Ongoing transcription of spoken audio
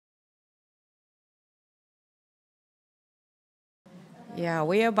Yeah,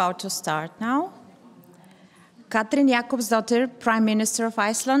 we're about to start now. Katrín Jakobsdóttir, Prime Minister of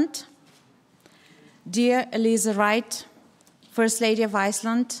Iceland. Dear Eliza Reid, First Lady of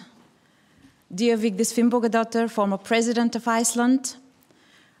Iceland. Dear Vigdís Finnbogadóttir, former President of Iceland.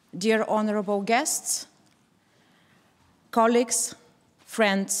 Dear honorable guests, colleagues,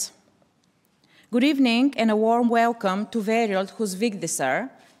 friends. Good evening and a warm welcome to Veröld hos Vigdísar,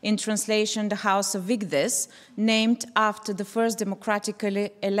 in translation, the House of Vigdís, named after the first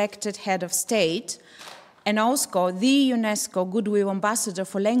democratically elected head of state, and also the UNESCO Goodwill Ambassador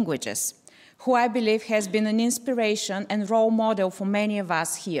for Languages, who I believe has been an inspiration and role model for many of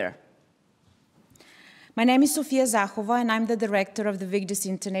us here. My name is Sofiya Zahova, and I'm the director of the Vigdís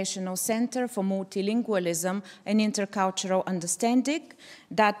International Center for Multilingualism and Intercultural Understanding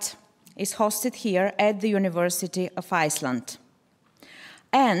that is hosted here at the University of Iceland.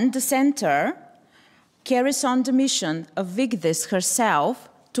 And the center carries on the mission of Vigdís herself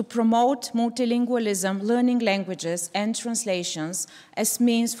to promote multilingualism, learning languages and translations as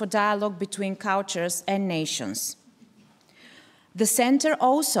means for dialogue between cultures and nations. The center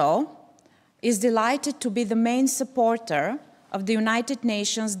also is delighted to be the main supporter of the United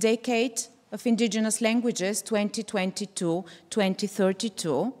Nations Decade of Indigenous Languages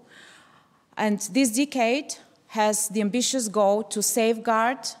 2022-2032. And this decade has the ambitious goal to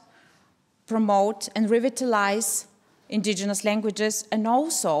safeguard, promote, and revitalize indigenous languages and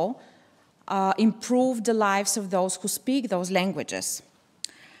also improve the lives of those who speak those languages.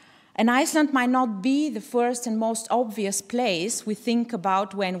 And Iceland might not be the first and most obvious place we think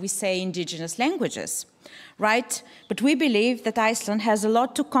about when we say indigenous languages, right? But we believe that Iceland has a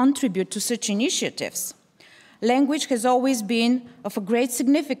lot to contribute to such initiatives. Language has always been of a great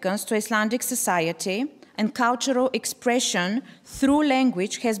significance to Icelandic society, and cultural expression through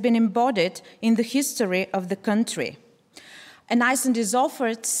language has been embodied in the history of the country. And Iceland is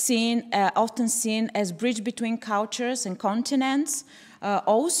often seen as a bridge between cultures and continents,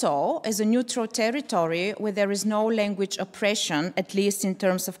 also as a neutral territory where there is no language oppression, at least in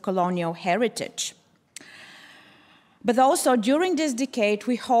terms of colonial heritage. But also during this decade,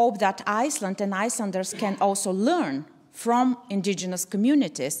 we hope that Iceland and Icelanders can also learn from indigenous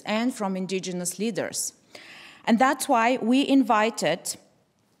communities and from indigenous leaders. And that's why we invited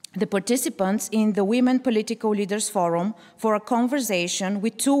the participants in the Women Political Leaders Forum for a conversation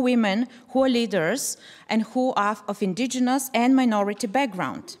with two women who are leaders and who are of indigenous and minority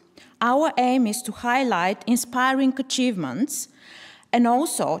background. Our aim is to highlight inspiring achievements and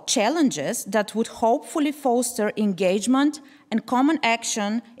also challenges that would hopefully foster engagement and common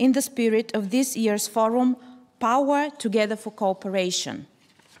action in the spirit of this year's forum, Power Together for Cooperation.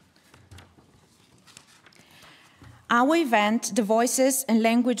 Our event, The Voices and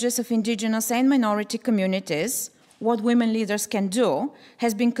Languages of Indigenous and Minority Communities, What Women Leaders Can Do,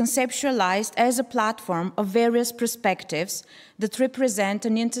 has been conceptualized as a platform of various perspectives that represent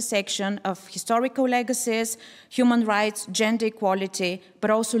an intersection of historical legacies, human rights, gender equality,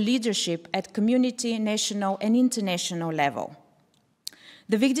 but also leadership at community, national, and international level.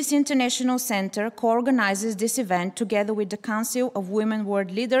 The Vigdís International Center co-organizes this event together with the Council of Women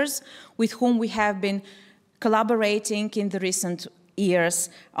World Leaders, with whom we have been collaborating in the recent years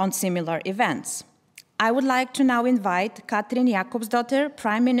on similar events. I would like to now invite Katrín Jakobsdóttir,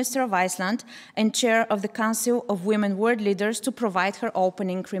 Prime Minister of Iceland and Chair of the Council of Women World Leaders, to provide her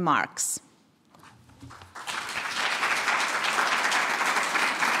opening remarks.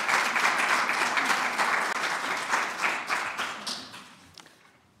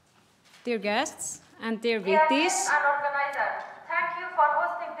 Dear guests and dear Vigdís, thank you for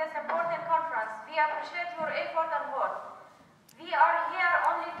hosting this important conference. We appreciate your effort and work. We are here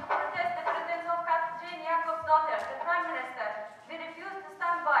only to protest the presence of Katrín Jakobsdóttir, the Prime Minister. We refuse to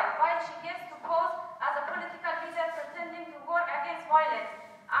stand by while she gets to pose as a political leader pretending to work against violence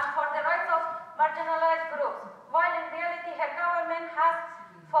and for the rights of marginalized groups, while in reality her government has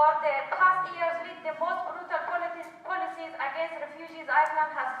for the past years led the most brutal policies against refugees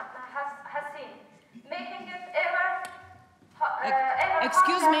Iceland has seen, making it ever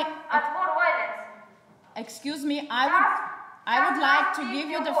Excuse me. and more violence. Excuse me, I would like to give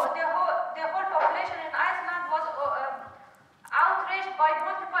you the whole population in Iceland was outraged by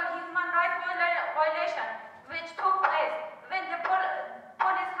multiple human rights violations which took place when the police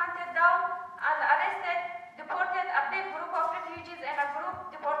hunted down and arrested, deported a big group of refugees and a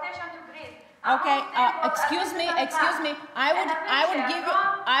group deportation to Greece. Okay, excuse me. I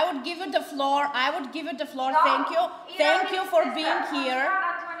would give you the floor. Thank you for being here.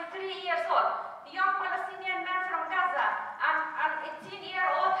 23 years old, young Palestinian men from Gaza, and an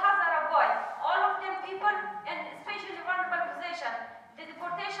 18-year-old Hazara boy. All of them people in especially vulnerable position.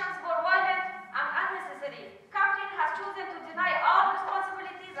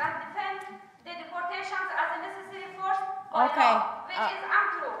 is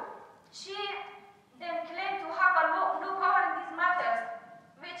untrue. She then claimed to have no power in these matters,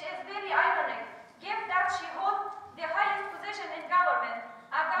 which is very ironic, given that she holds the highest position in government,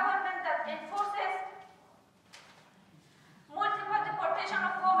 a government that enforces multiple deportation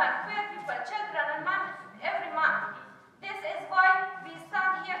of women, queer people, children, and men every month. This is why we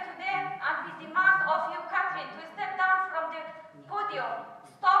stand here today and we demand of you, Katrín, to step down from the podium,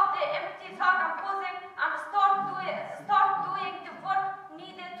 stop the empty talk and posing, and start doing the work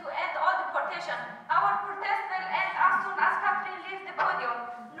needed to end all deportation. Our protest will end as soon as Katrín leaves the podium.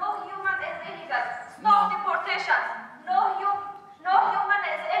 No human is illegal. Stop deportation. No human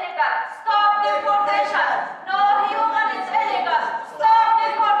is illegal. Stop deportation. No human is illegal. Stop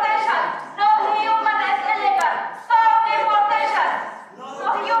deportation. No human is illegal. Stop deportation. No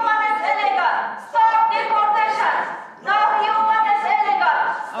human is illegal. Stop deportation. No human is illegal.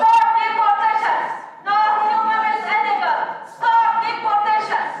 Stop deportation. No human is illegal. Stop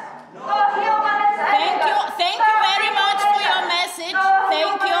deportation. No human is illegal. Thank you very much for your message.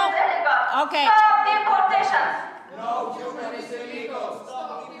 Thank you. Okay. Stop deportation. No human is illegal.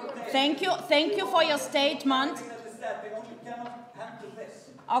 Stop deportation. Thank you for your statement. They only cannot handle this.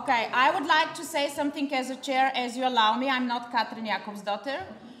 Okay, I would like to say something as a chair, as you allow me. I'm not Katrín Jakobsdóttir,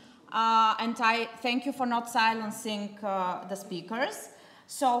 and I thank you for not silencing the speakers.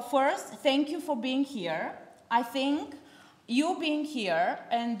 So first, thank you for being here. I think you being here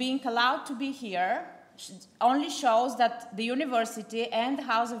and being allowed to be here only shows that the university and the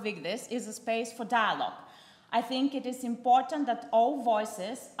House of Vigdís is a space for dialogue. I think it is important that all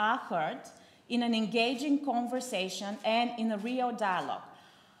voices are heard in an engaging conversation and in a real dialogue.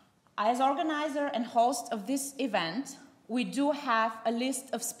 As organizer and host of this event, we do have a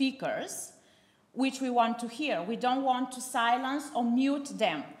list of speakers which we want to hear. We don't want to silence or mute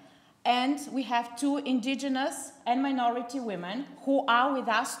them. And we have two Indigenous and minority women who are with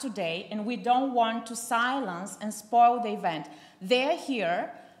us today, and we don't want to silence and spoil the event. They're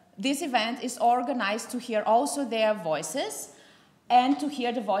here. This event is organized to hear also their voices and to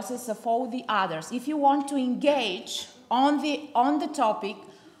hear the voices of all the others. If you want to engage on the topic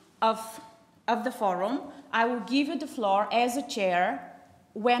of the forum, I will give you the floor as a chair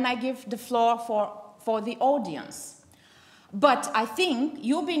when I give the floor for the audience. But I think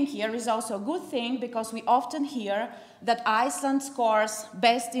you being here is also a good thing, because we often hear that Iceland scores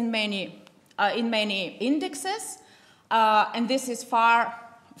best in many indexes, and this is far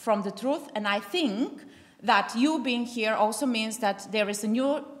from the truth. And I think that you being here also means that there is a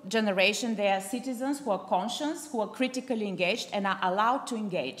new generation. There are citizens who are conscious, who are critically engaged, and are allowed to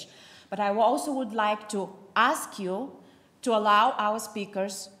engage. But I also would like to ask you to allow our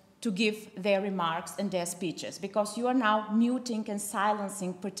speakers to give their remarks and their speeches, because you are now muting and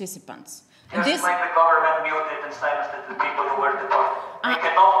silencing participants. Just like the government muted and silenced the people who were deported. They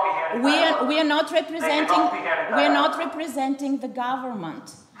cannot be here in dialogue. We are not representing the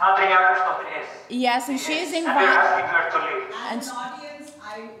government. Katrín Jakobsdóttir is. Yes, and she is invited. And they're asking her to leave. As an audience,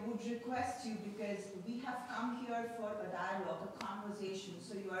 I would request you, because we have come here for a dialogue, a conversation,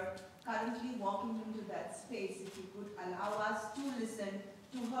 so you are currently walking into that space. If you could allow us to listen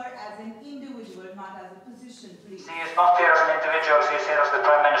to her as an individual, not as a position, please. She is not here as an individual, she is here as the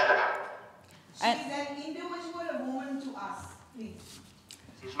Prime Minister. She is an individual, a woman to us, please.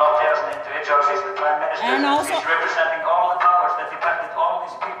 She's not here as an individual, she's the Prime Minister. And also, she's representing all the powers that depended all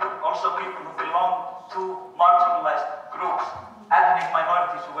these people, also people who belong to marginalized groups, ethnic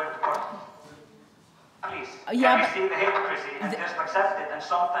minorities who were deported. Please, can we see the hypocrisy and just accept it and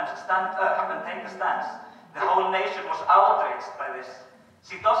sometimes stand up and take a stance? The whole nation was outraged by this.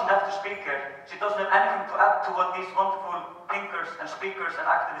 She doesn't have to speak here. She doesn't have anything to add to what these wonderful thinkers and speakers and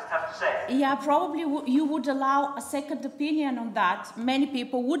activists have to say. Yeah, probably you would allow a second opinion on that. Many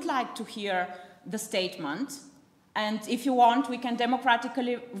people would like to hear the statement. And if you want, we can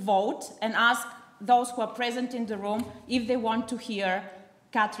democratically vote and ask those who are present in the room if they want to hear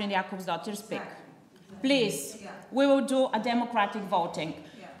Katrín Jakobsdóttir speak. Please, we will do a democratic voting.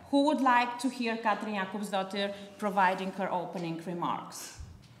 Who would like to hear Katrín Jakobsdóttir providing her opening remarks?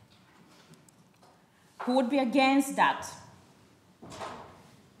 Who would be against that?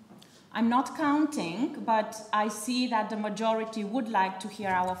 I'm not counting, but I see that the majority would like to hear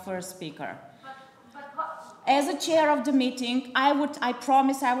our first speaker. As a chair of the meeting, I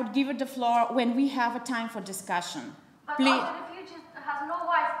promise I would give you the floor when we have a time for discussion. But Please. all the refugees have no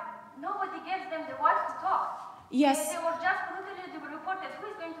voice. Nobody gives them the voice to talk. Yes. They were just brutally reported. Who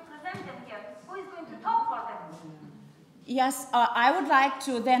is going to present them here? Who is going to talk for them? Yes, I would like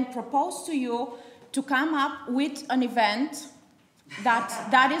to then propose to you to come up with an event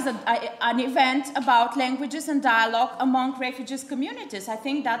that is an event about languages and dialogue among refugees communities. I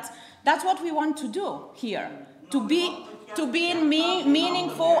think that's what we want to do here, to be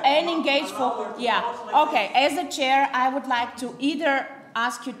meaningful and engageful. Yeah. Okay. As a chair, I would like to either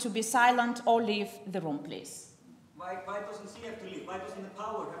ask you to be silent or leave the room, please. Why doesn't she have to leave? Why doesn't the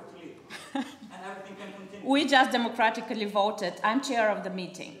power have to leave? And everything can continue. We just democratically voted. I'm chair of the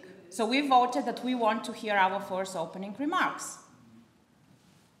meeting. So we voted that we want to hear our first opening remarks.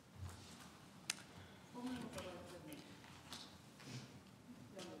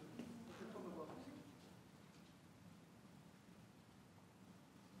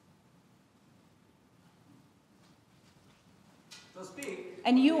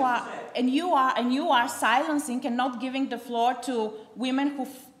 And you are silencing and not giving the floor to women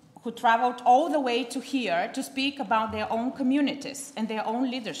who traveled all the way to here to speak about their own communities and their own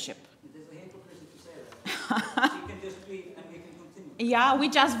leadership. It is a hypocrisy to say that. She can just leave and we can continue. Yeah, we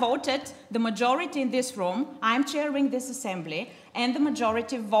just voted, the majority in this room, I'm chairing this assembly, and the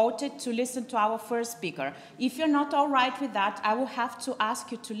majority voted to listen to our first speaker. If you're not all right with that, I will have to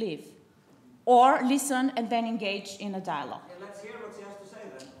ask you to leave. Or listen and then engage in a dialogue. Yeah, let's hear what she has to say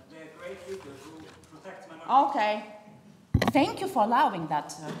then. The great leader who protects minorities. Okay. Thank you for allowing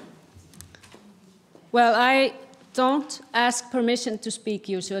that, sir. Well, I don't ask permission to speak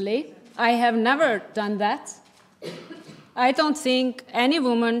usually. I have never done that. I don't think any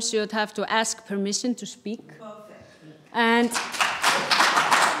woman should have to ask permission to speak. And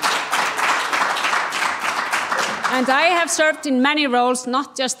I have served in many roles,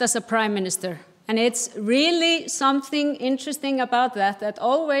 not just as a prime minister. And it's really something interesting about that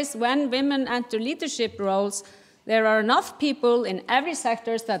always when women enter leadership roles, there are enough people in every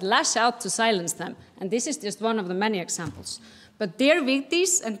sector that lash out to silence them. And this is just one of the many examples. But dear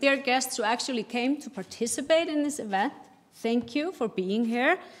Vigdís and dear guests who actually came to participate in this event, thank you for being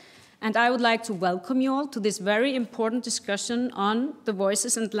here. And I would like to welcome you all to this very important discussion on the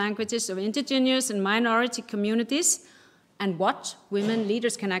voices and languages of indigenous and minority communities and what women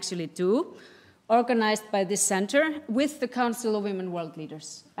leaders can actually do, organized by this center with the Council of Women World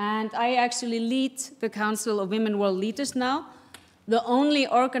Leaders. And I actually lead the Council of Women World Leaders now, the only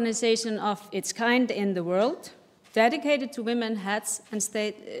organization of its kind in the world dedicated to women heads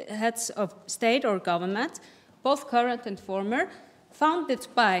of state or government, both current and former, founded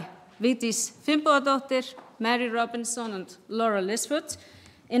by Vigdís Finnbogadóttir, Mary Robinson, and Laura Liswood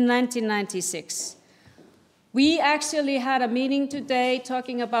in 1996. We actually had a meeting today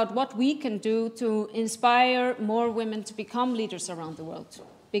talking about what we can do to inspire more women to become leaders around the world,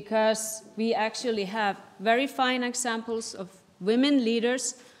 because we actually have very fine examples of women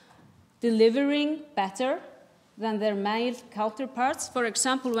leaders delivering better than their male counterparts. For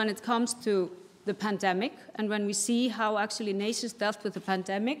example, when it comes to the pandemic, and when we see how actually nations dealt with the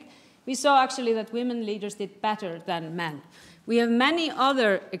pandemic, we saw actually that women leaders did better than men. We have many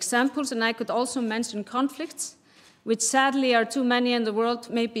other examples, and I could also mention conflicts, which sadly are too many in the world,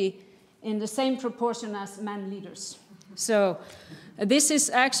 maybe in the same proportion as men leaders. So this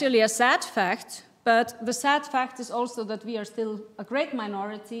is actually a sad fact, but the sad fact is also that we are still a great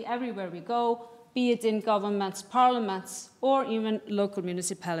minority everywhere we go, be it in governments, parliaments, or even local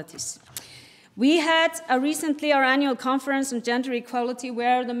municipalities. We had recently our annual conference on gender equality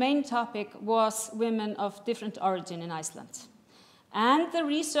where the main topic was women of different origin in Iceland. And the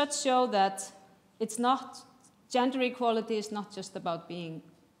research showed that gender equality is not just about being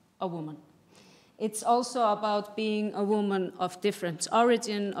a woman. It's also about being a woman of different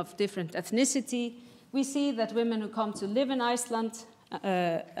origin, of different ethnicity. We see that women who come to live in Iceland,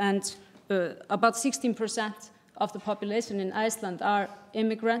 and about 16% of the population in Iceland are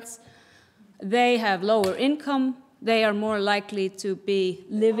immigrants. They have lower income. They are more likely to be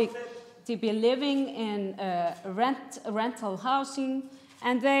living in rental housing,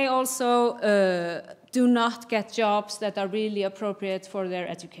 and they also do not get jobs that are really appropriate for their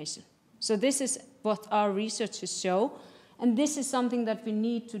education. So this is what our researchers show, and this is something that we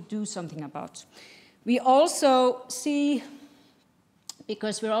need to do something about. We also see,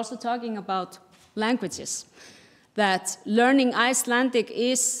 because we're also talking about languages, that learning Icelandic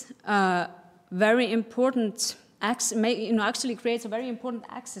is very important, actually creates a very important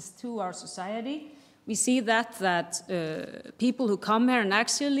access to our society. We see that people who come here and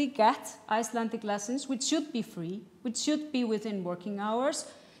actually get Icelandic lessons, which should be free, which should be within working hours,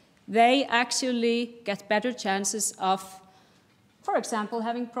 they actually get better chances of, for example,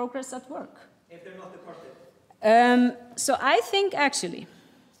 having progress at work. If they're not deported. So I think actually,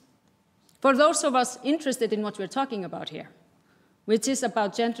 for those of us interested in what we're talking about here, which is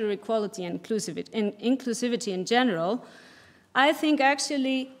about gender equality and inclusivity in general, I think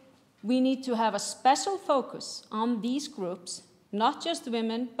actually we need to have a special focus on these groups, not just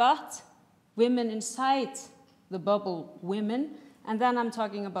women, but women inside the bubble women. And then I'm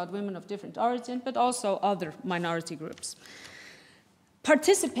talking about women of different origin, but also other minority groups.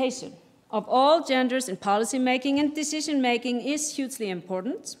 Participation of all genders in policy making and decision making is hugely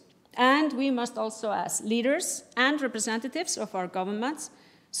important. And we must also, as leaders and representatives of our governments,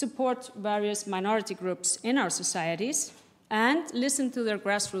 support various minority groups in our societies and listen to their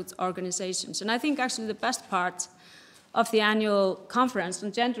grassroots organizations. And I think actually the best part of the annual conference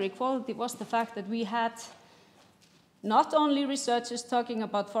on gender equality was the fact that we had not only researchers talking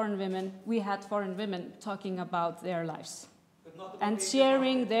about foreign women, we had foreign women talking about their lives and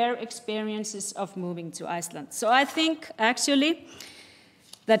sharing their experiences of moving to Iceland. So I think actually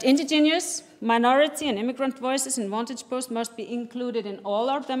that indigenous, minority and immigrant voices and vantage posts must be included in all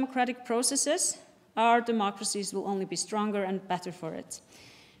our democratic processes. Our democracies will only be stronger and better for it.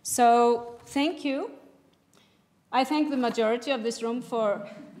 So thank you. I thank the majority of this room for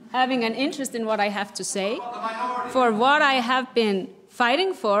having an interest in what I have to say, for what I have been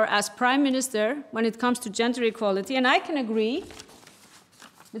fighting for as Prime Minister when it comes to gender equality. And I can agree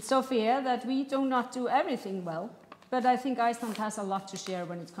with Sofiya that we do not do everything well, but I think Iceland has a lot to share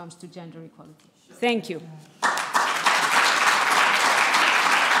when it comes to gender equality. Thank you.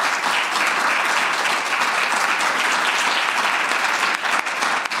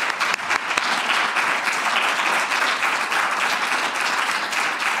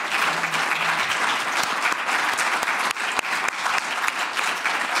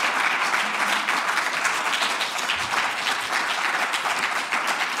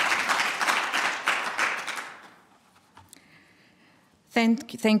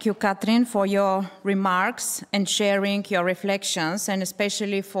 Thank you, Katrín, for your remarks and sharing your reflections, and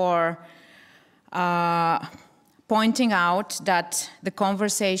especially for pointing out that the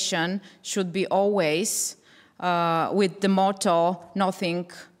conversation should be always with the motto, nothing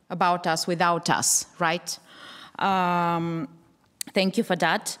about us without us, right? Thank you for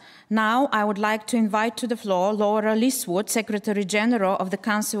that. Now I would like to invite to the floor Laura Liswood, Secretary General of the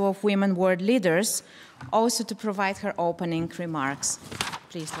Council of Women World Leaders, also to provide her opening remarks.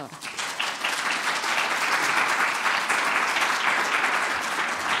 Please, Laura.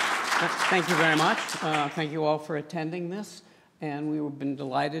 Thank you very much. Thank you all for attending this. And we've been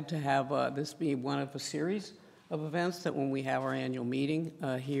delighted to have this be one of a series of events that when we have our annual meeting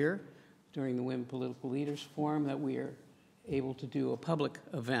here during the Women Political Leaders Forum, that we are able to do a public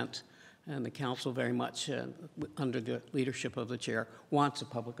event. And the Council very much, under the leadership of the Chair, wants a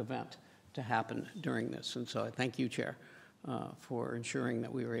public event to happen during this. And so I thank you, Chair, for ensuring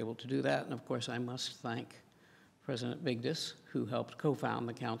that we were able to do that. And of course, I must thank President Vigdís, who helped co-found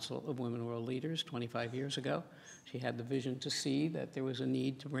the Council of Women World Leaders 25 years ago. She had the vision to see that there was a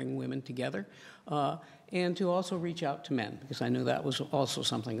need to bring women together and to also reach out to men, because I knew that was also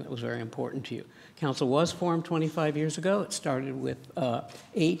something that was very important to you. Council was formed 25 years ago. It started with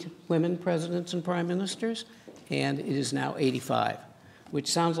 8 women presidents and prime ministers, and it is now 85. Which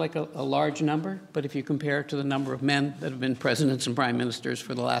sounds like a large number, but if you compare it to the number of men that have been presidents and prime ministers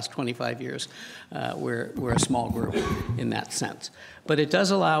for the last 25 years, we're a small group in that sense. But it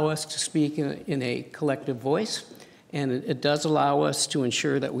does allow us to speak in a collective voice, and it does allow us to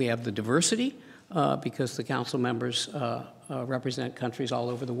ensure that we have the diversity, because the council members represent countries all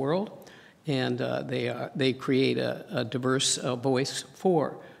over the world, and they create a diverse voice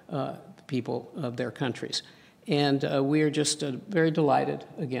for the people of their countries. And we are just very delighted,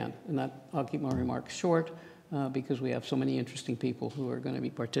 again, and I'll keep my remarks short because we have so many interesting people who are going to be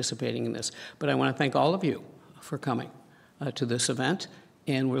participating in this. But I want to thank all of you for coming to this event,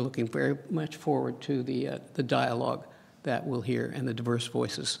 and we're looking very much forward to the dialogue that we'll hear and the diverse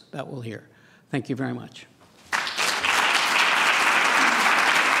voices that we'll hear. Thank you very much.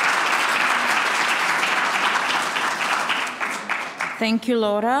 Thank you,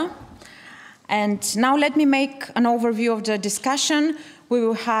 Laura. And now let me make an overview of the discussion. We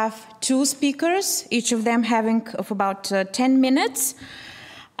will have 2 speakers, each of them having of about 10 minutes.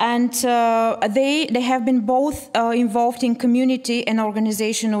 And they have been both involved in community and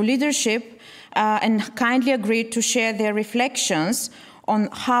organizational leadership and kindly agreed to share their reflections on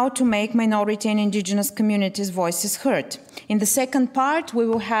how to make minority and indigenous communities' voices heard. In the second part, we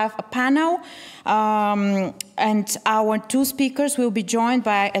will have a panel, and our 2 speakers will be joined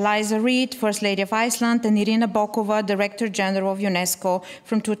by Eliza Reid, First Lady of Iceland, and Irina Bokova, Director General of UNESCO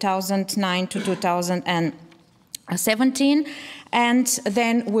from 2009 to 2017. And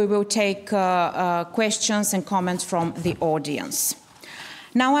then we will take questions and comments from the audience.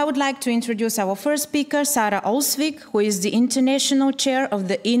 Now I would like to introduce our first speaker, Sara Olsvig, who is the International Chair of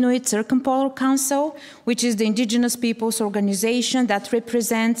the Inuit Circumpolar Council, which is the indigenous peoples organization that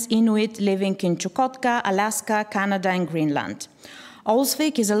represents Inuit living in Chukotka, Alaska, Canada, and Greenland.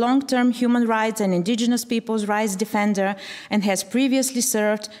 Olsvig is a long-term human rights and indigenous peoples' rights defender and has previously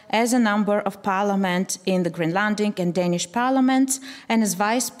served as a member of parliament in the Greenlandic and Danish parliaments and as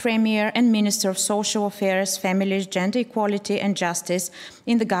vice premier and minister of social affairs, families, gender equality and justice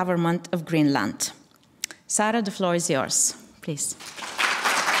in the government of Greenland. Sara, the floor is yours, please.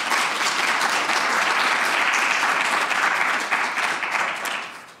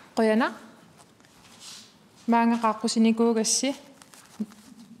 Qoyana maanga qaqqusiniikuugassi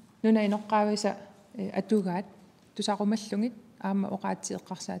nuna inoqqaavisa atugaat tusaqumallungit aama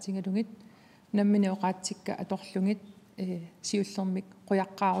oqaatsiiqqarsaatingalungit nammini oqaatsikka atorlungit siullermik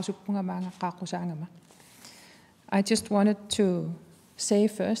qoyaqqaarusuppunga maangaqqaaqqusaangama. I just wanted to say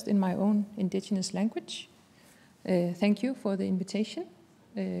first in my own indigenous language, thank you for the invitation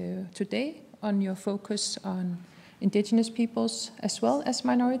today on your focus on indigenous peoples as well as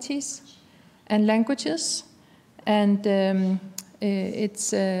minorities and languages. And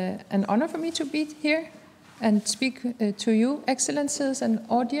it's an honor for me to be here and speak to you, excellencies and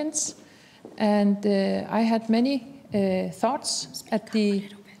audience. And I had many thoughts at the...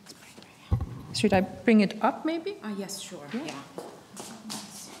 Should I bring it up maybe? Yes, sure. Yeah.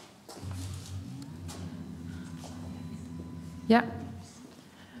 Yeah.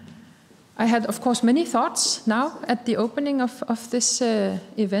 I had, of course, many thoughts now at the opening of this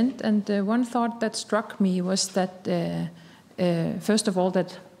event. And one thought that struck me was that, first of all,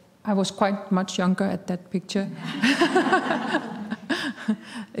 that I was quite much younger at that picture.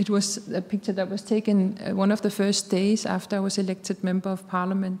 It was a picture that was taken one of the first days after I was elected member of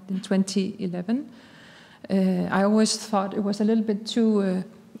parliament in 2011. I always thought it was a little bit too,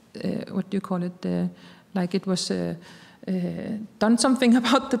 what do you call it, like it was done something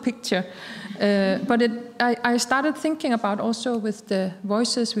about the picture. But I started thinking about also with the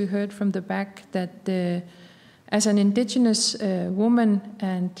voices we heard from the back that as an indigenous woman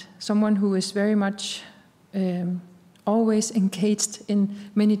and someone who is very much always engaged in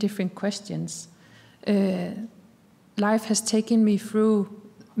many different questions, life has taken me through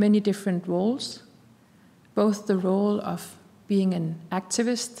many different roles, both the role of being an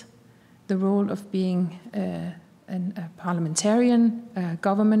activist, the role of being a parliamentarian, a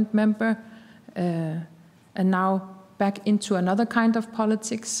government member, and now back into another kind of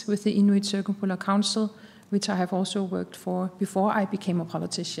politics with the Inuit Circumpolar Council, which I have also worked for before I became a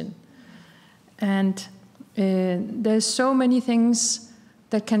politician. And there's so many things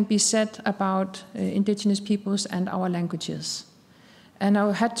that can be said about indigenous peoples and our languages. And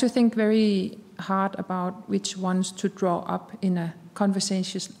I had to think very hard about which ones to draw up in a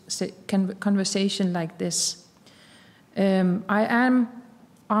conversation like this. I am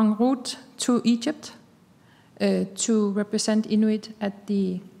en route to Egypt to represent Inuit at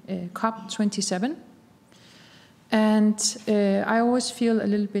the COP27. And I always feel a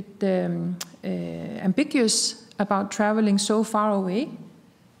little bit ambiguous about traveling so far away,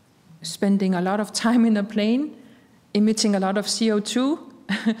 spending a lot of time in a plane, emitting a lot of CO2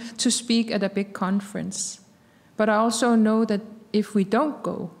 to speak at a big conference. But I also know that if we don't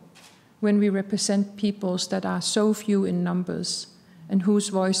go, when we represent peoples that are so few in numbers and whose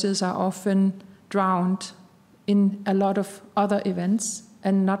voices are often drowned in a lot of other events,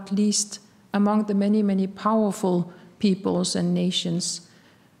 and not least among the many, many powerful peoples and nations,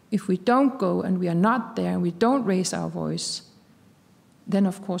 if we don't go and we are not there and we don't raise our voice, then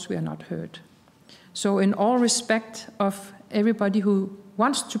of course we are not heard. So in all respect of everybody who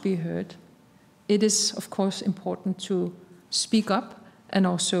wants to be heard, it is of course important to speak up and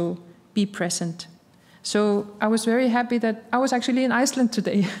also be present. So I was very happy that I was actually in Iceland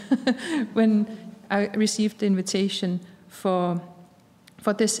today when I received the invitation for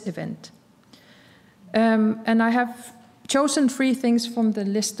this event. And I have chosen 3 things from the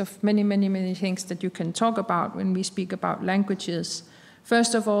list of many, many, many things that you can talk about when we speak about languages.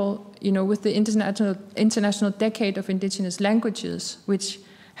 First of all, you know, with the International Decade of Indigenous Languages, which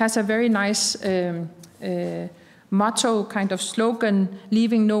has a very nice motto, kind of slogan,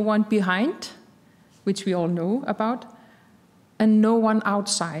 leaving no one behind, which we all know about, and no one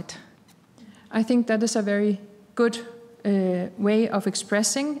outside. I think that is a very good way of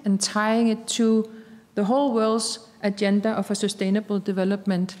expressing and tying it to the whole world's agenda of a sustainable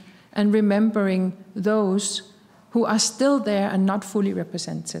development and remembering those who are still there and not fully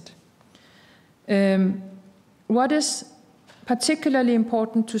represented. What is particularly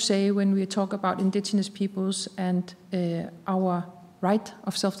important to say when we talk about indigenous peoples and our right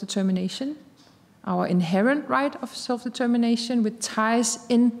of self-determination, our inherent right of self-determination, which ties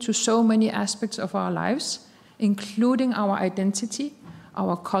into so many aspects of our lives, including our identity,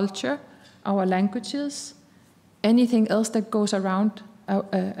 our culture, our languages, anything else that goes around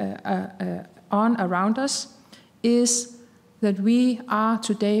around us, is that we are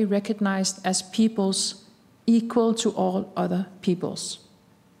today recognized as peoples equal to all other peoples.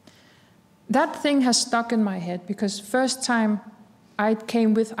 That thing has stuck in my head because first time I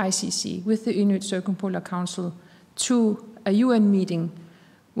came with ICC, with the Inuit Circumpolar Council, to a UN meeting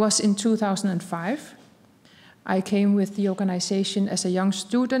was in 2005. I came with the organization as a young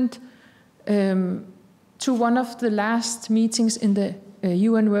student to one of the last meetings in the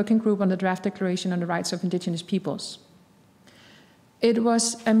UN Working Group on the Draft Declaration on the Rights of Indigenous Peoples. It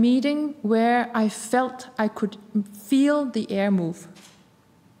was a meeting where I felt I could feel the air move.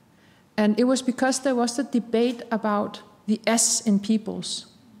 And it was because there was a debate about the S in peoples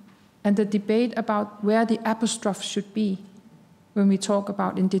and the debate about where the apostrophe should be when we talk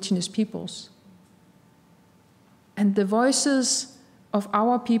about indigenous peoples. And the voices of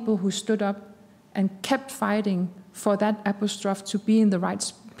our people who stood up and kept fighting for that apostrophe to be in the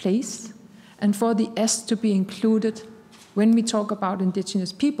right place and for the S to be included when we talk about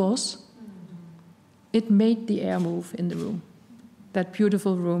indigenous peoples, it made the air move in the room. That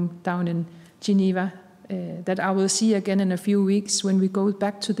beautiful room down in Geneva that I will see again in a few weeks when we go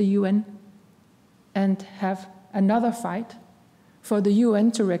back to the UN and have another fight for the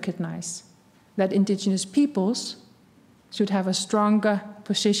UN to recognize that indigenous peoples should have a stronger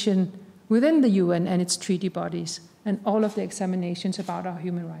position within the UN and its treaty bodies and all of the examinations about our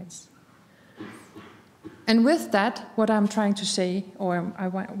human rights. And with that, what I'm trying to say, or I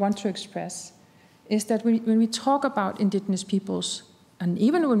want to express, is that when we talk about indigenous peoples, and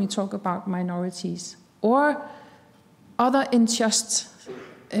even when we talk about minorities, or other unjust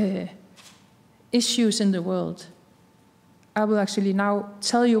issues in the world, I will actually now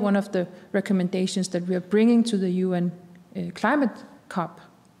tell you one of the recommendations that we are bringing to the UN Climate COP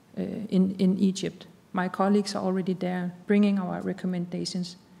in Egypt. My colleagues are already there bringing our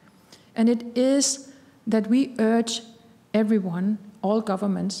recommendations. And it is that we urge everyone, all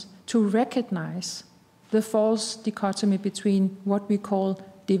governments, to recognize the false dichotomy between what we call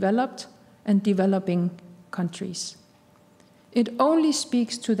developed and developing countries. It only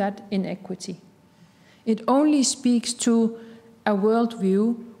speaks to that inequity. It only speaks to a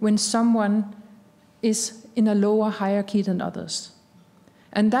worldview when someone is in a lower hierarchy than others.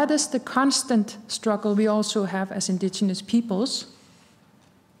 And that is the constant struggle we also have as indigenous peoples,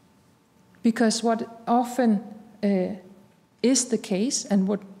 because what often is the case, and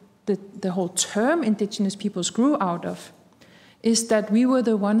what the whole term indigenous peoples grew out of, is that we were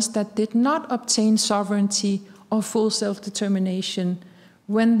the ones that did not obtain sovereignty or full self-determination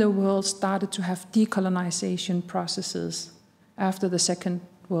when the world started to have decolonization processes after the Second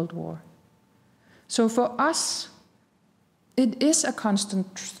World War. So for us, it is a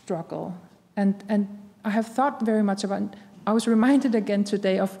constant struggle. And I have thought very much about, I was reminded again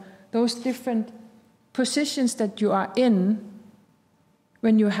today of those different positions that you are in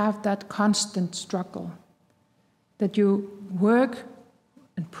when you have that constant struggle. That you work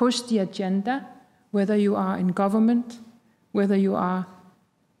and push the agenda, whether you are in government, whether you are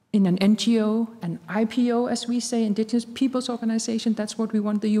in an NGO, an IPO, as we say, Indigenous Peoples Organization. That's what we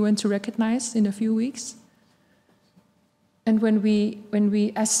want the UN to recognize in a few weeks. And when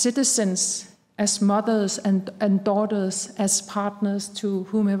we as citizens, as mothers and daughters, as partners to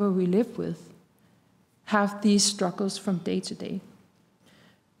whomever we live with, have these struggles from day to day.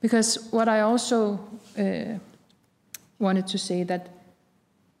 Because what I also wanted to say, that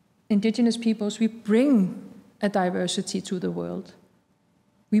indigenous peoples, we bring a diversity to the world.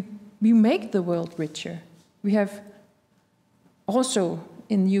 We make the world richer. We have also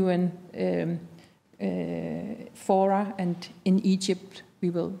in UN fora and in Egypt, we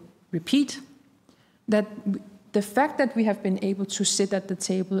will repeat that the fact that we have been able to sit at the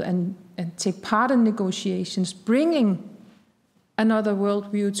table and take part in negotiations, bringing another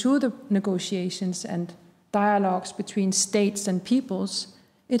worldview to the negotiations and dialogues between states and peoples,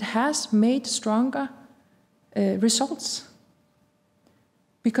 it has made stronger results.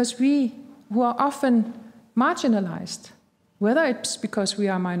 Because we, who are often marginalized, whether it's because we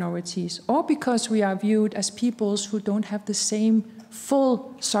are minorities or because we are viewed as peoples who don't have the same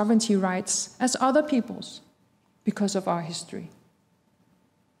full sovereignty rights as other peoples because of our history,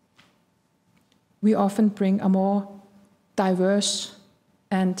 we often bring a more diverse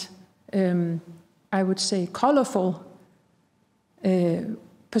and, I would say, colorful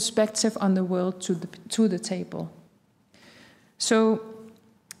perspective on the world to the table. So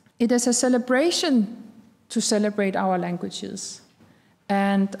it is a celebration to celebrate our languages.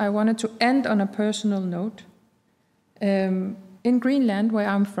 And I wanted to end on a personal note. In Greenland, where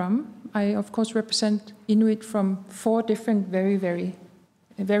I'm from, I of course represent Inuit from 4 different, very,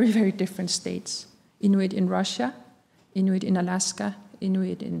 very different states. Inuit in Russia, Inuit in Alaska,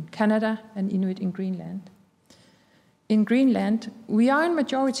 Inuit in Canada, and Inuit in Greenland. In Greenland, we are in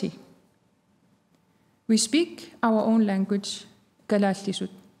majority. We speak our own language, Liswood,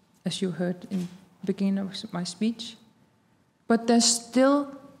 as you heard in the beginning of my speech. But there's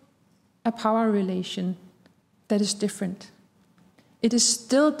still a power relation that is different. It is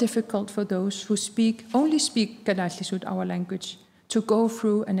still difficult for those who only speak Liswood, our language, to go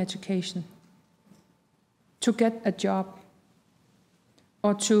through an education, to get a job,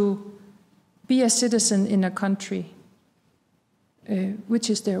 or to be a citizen in a country which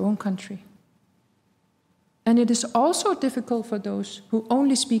is their own country. And it is also difficult for those who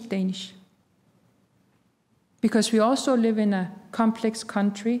only speak Danish, because we also live in a complex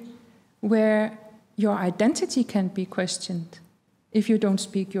country where your identity can be questioned if you don't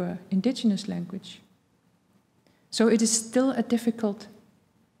speak your indigenous language. So it is still a difficult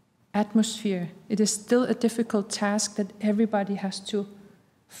atmosphere. It is still a difficult task that everybody has to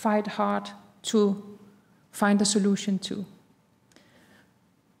fight hard to find a solution to.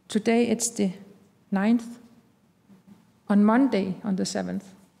 Today it's the 9th. On Monday, on the 7th,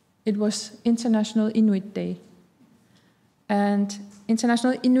 it was International Inuit Day. And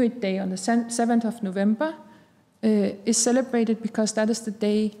International Inuit Day on the 7th of November is celebrated because that is the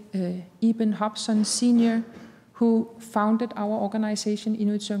day Eben Hobson Sr., who founded our organization,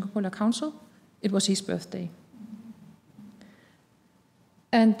 Inuit Circumpolar Council, it was his birthday.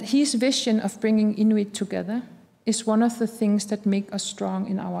 And his vision of bringing Inuit together is one of the things that make us strong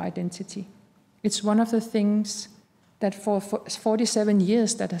in our identity. It's one of the things that for 47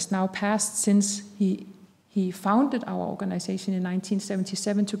 years that has now passed since he founded our organization in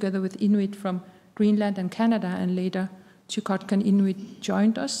 1977 together with Inuit from Greenland and Canada, and later Chukotkan Inuit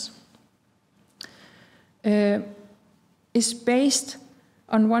joined us, is based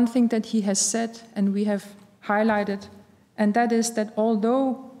on one thing that he has said and we have highlighted, and that is that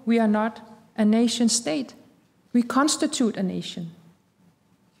although we are not a nation state, we constitute a nation.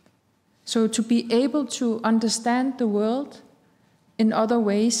 So to be able to understand the world in other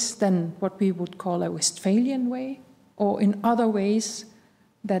ways than what we would call a Westphalian way, or in other ways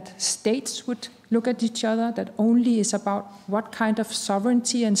that states would look at each other, that only is about what kind of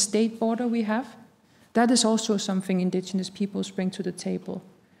sovereignty and state border we have, that is also something indigenous peoples bring to the table.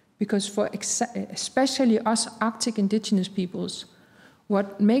 Because for especially us Arctic indigenous peoples,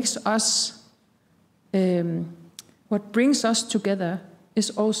 what makes us, what brings us together is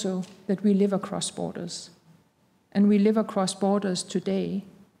also that we live across borders. And we live across borders today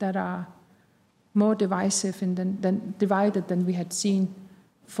that are more divisive and than divided than we had seen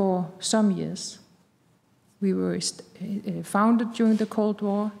for some years. We were founded during the Cold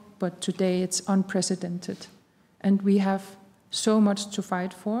War, but today it's unprecedented. And we have so much to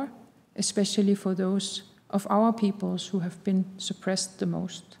fight for, especially for those of our peoples who have been suppressed the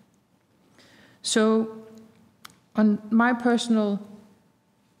most. So, on my personal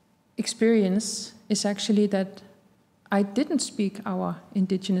experience is actually that I didn't speak our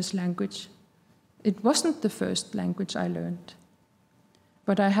indigenous language. It wasn't the first language I learned.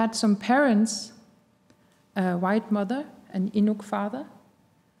 But I had some parents, a white mother, an Inuk father,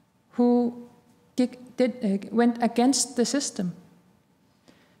 who went against the system.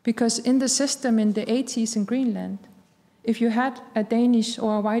 Because in the system in the 80s in Greenland, if you had a Danish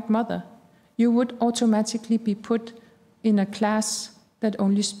or a white mother, you would automatically be put in a class that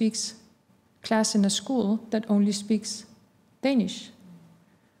only speaks, class in a school that only speaks Danish.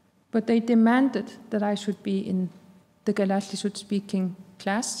 But they demanded that I should be in the Liswood speaking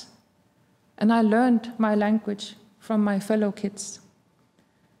class, and I learned my language from my fellow kids,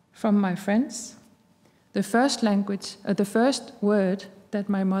 from my friends. The first language, the first word that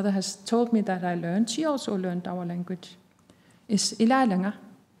my mother has told me that I learned, she also learned our language, is Ilalanga.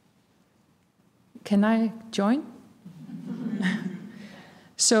 Can I join?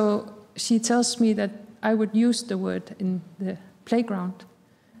 So she tells me that I would use the word in the playground,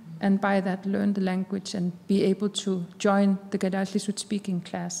 and by that learn the language and be able to join the Liswood speaking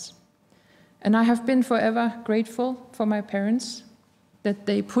class. And I have been forever grateful for my parents that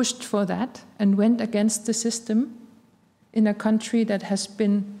they pushed for that and went against the system in a country that has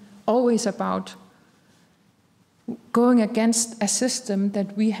been always about going against a system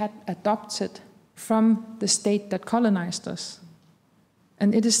that we had adopted from the state that colonized us.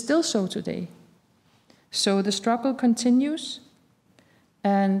 And it is still so today. So the struggle continues,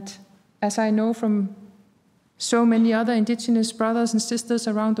 And as I know from so many other Indigenous brothers and sisters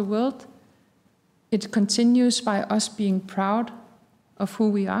around the world, it continues by us being proud of who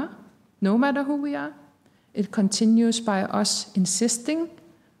we are, no matter who we are. It continues by us insisting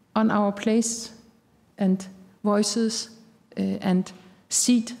on our place and voices and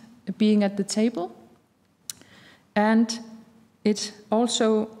seat being at the table. And it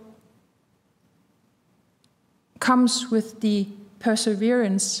also comes with the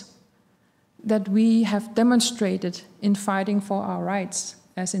perseverance that we have demonstrated in fighting for our rights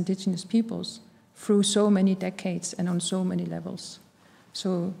as Indigenous peoples through so many decades and on so many levels.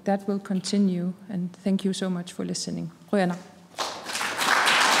 So that will continue, and thank you so much for listening. Ruana.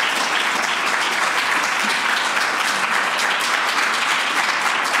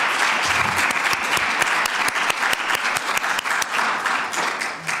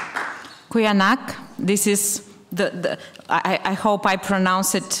 Kuyanak, this is I hope I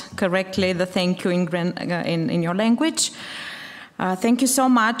pronounce it correctly, the thank you in your language. Thank you so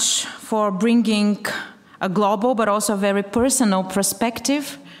much for bringing a global but also a very personal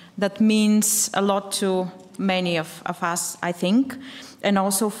perspective that means a lot to many of us, I think, and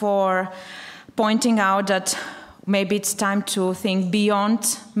also for pointing out that maybe it's time to think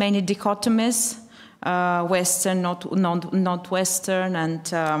beyond many dichotomies, Western, not Western,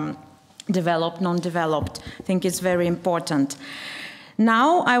 and developed, non-developed. I think it's very important.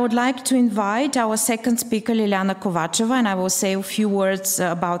 Now I would like to invite our second speaker, Lilyana Kovatcheva, and I will say a few words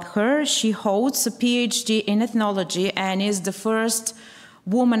about her. She holds a PhD in ethnology and is the first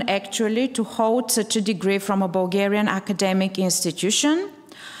woman actually to hold such a degree from a Bulgarian academic institution.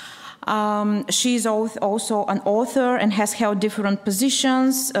 She is also an author and has held different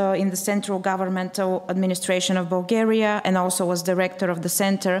positions in the central governmental administration of Bulgaria, and also was director of the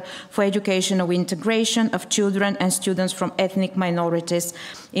Center for Educational Integration of Children and Students from Ethnic Minorities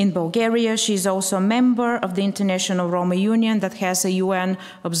in Bulgaria. She is also a member of the International Roma Union that has a UN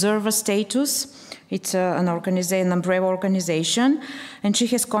observer status. It's an umbrella organization, and she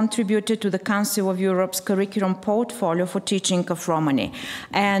has contributed to the Council of Europe's curriculum portfolio for teaching of Romani.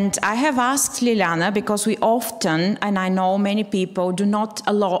 And I have asked Lilyana, because we often, and I know many people, do not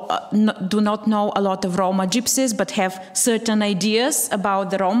know a lot of Roma gypsies, but have certain ideas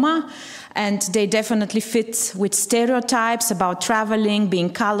about the Roma, and they definitely fit with stereotypes about traveling, being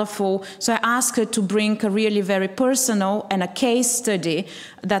colorful. So I asked her to bring a really very personal and a case study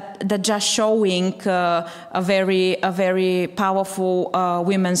that just showing a very powerful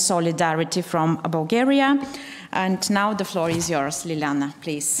women's solidarity from Bulgaria. And now the floor is yours, Lilyana,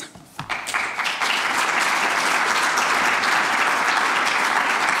 please.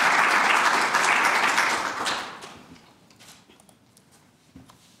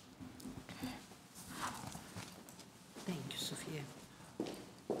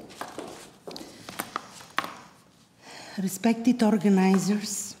 Respected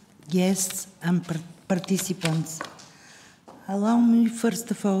organizers, guests, and participants, allow me first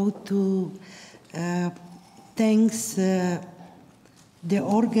of all to thank the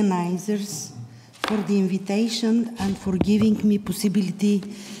organizers for the invitation and for giving me possibility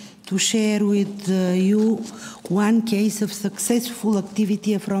to share with you one case of successful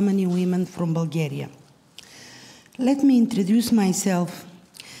activity of Romani women from Bulgaria. Let me introduce myself.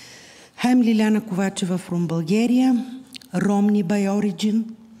 I'm Lilyana Kovatcheva from Bulgaria, Romani by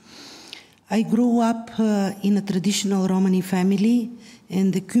origin. I grew up in a traditional Romani family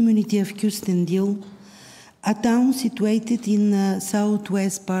in the community of Kyustendil, a town situated in the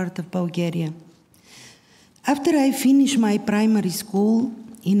southwest part of Bulgaria. After I finished my primary school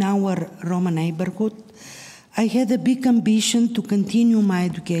in our Roma neighborhood, I had a big ambition to continue my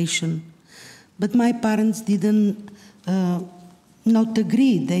education, but my parents didn't not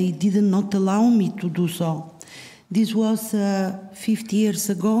agree. They did not allow me to do so. This was 50 years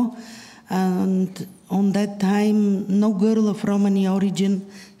ago, and on that time, no girl of Romani origin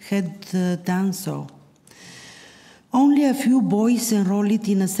had done so. Only a few boys enrolled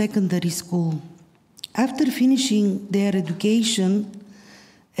in a secondary school. After finishing their education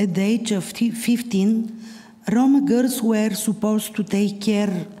at the age of 15, Roma girls were supposed to take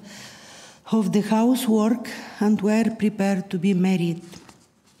care of the housework and were prepared to be married.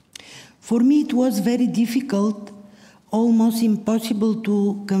 For me, it was very difficult, almost impossible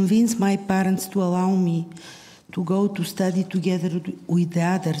to convince my parents to allow me to go to study together with the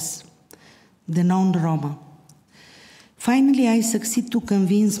others, the non-Roma. Finally, I succeeded to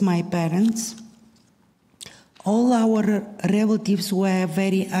convince my parents. All our relatives were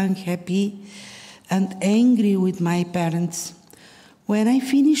very unhappy and angry with my parents. When I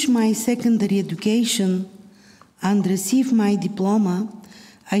finished my secondary education, and received my diploma,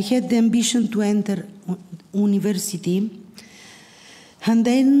 I had the ambition to enter university, and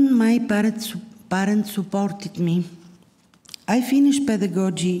then my parents supported me. I finished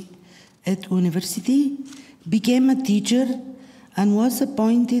pedagogy at university, became a teacher, and was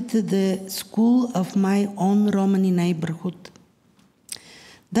appointed to the school of my own Romani neighborhood.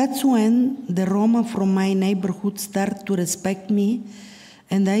 That's when the Roma from my neighborhood started to respect me,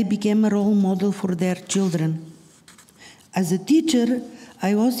 and I became a role model for their children. As a teacher,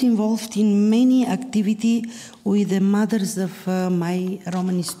 I was involved in many activities with the mothers of my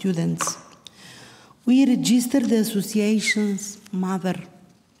Romani students. We registered the association's mother.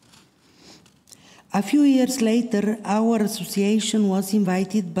 A few years later, our association was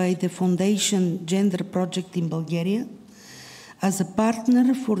invited by the Foundation Gender Project in Bulgaria as a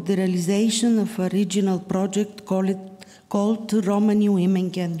partner for the realization of a regional project called Romani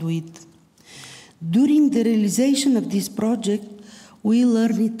Women Can Do It. During the realization of this project, we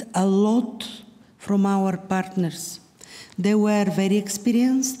learned a lot from our partners. They were very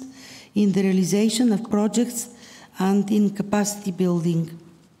experienced in the realization of projects and in capacity building.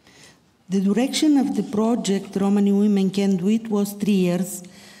 The duration of the project, Romani Women Can Do It, was 3 years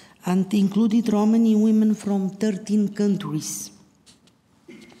and included Romani women from 13 countries.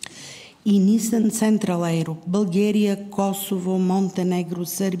 In East and Central Europe, Bulgaria, Kosovo, Montenegro,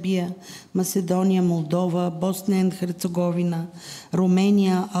 Serbia, Macedonia, Moldova, Bosnia and Herzegovina,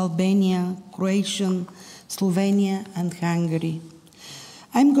 Romania, Albania, Croatia, Slovenia, and Hungary.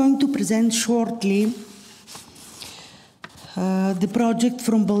 I'm going to present shortly the project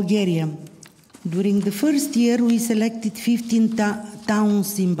from Bulgaria. During the first year, we selected 15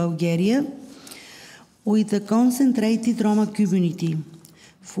 towns in Bulgaria with a concentrated Roma community.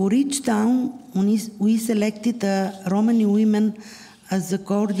 For each town, we selected a Romani woman as a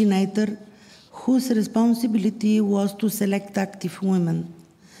coordinator whose responsibility was to select active women.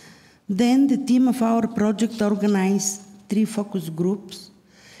 Then the team of our project organized 3 focus groups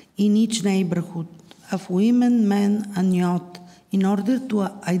in each neighborhood of women, men, and youth in order to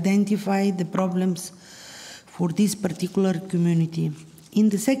identify the problems for this particular community. In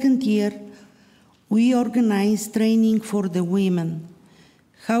the second year, we organized training for the women,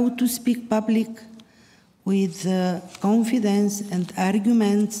 how to speak public with confidence and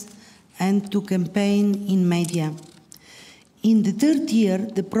arguments, and to campaign in media. In the third year,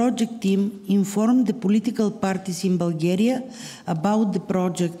 the project team informed the political parties in Bulgaria about the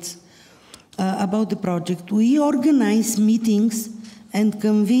project. We organized meetings and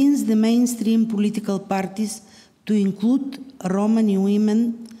convinced the mainstream political parties to include Romani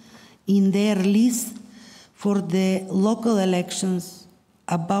women in their list for the local elections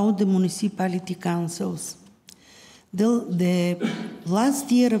about the municipality councils. The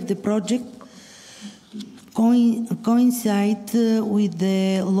last year of the project coincided with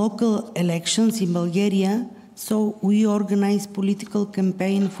the local elections in Bulgaria, so we organized political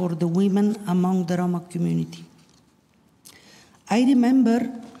campaign for the women among the Roma community. I remember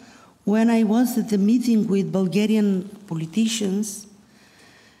when I was at a meeting with Bulgarian politicians,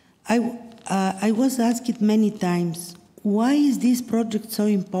 I was asked many times, why is this project so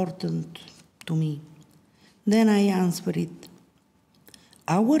important to me? Then I answered it.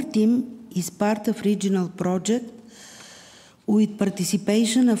 Our team is part of regional project with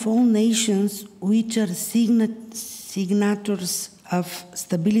participation of all nations which are signatories of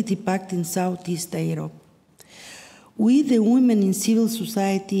Stability Pact in Southeast Europe. We, the women in civil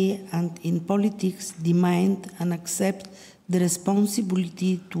society and in politics, demand and accept the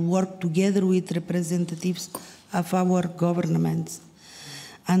responsibility to work together with representatives of our governments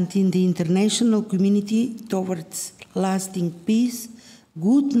and in the international community towards lasting peace,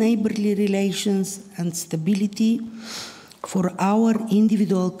 good neighborly relations, and stability for our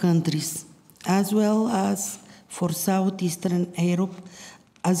individual countries, as well as for Southeastern Europe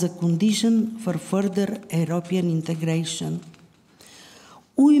as a condition for further European integration.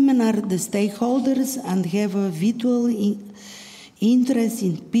 Women are the stakeholders and have a vital interest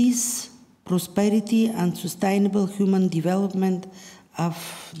in peace, prosperity, and sustainable human development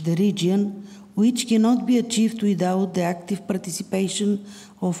of the region, which cannot be achieved without the active participation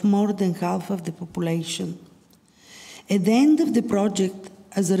of more than half of the population. At the end of the project,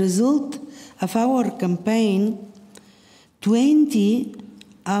 as a result of our campaign, 20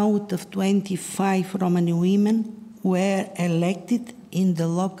 out of 25 Romani women were elected in the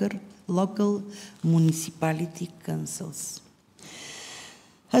local municipality councils.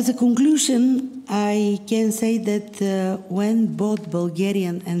 As a conclusion, I can say that when both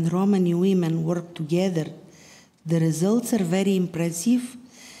Bulgarian and Romani women work together, the results are very impressive.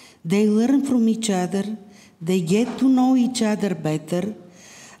 They learn from each other, They get to know each other better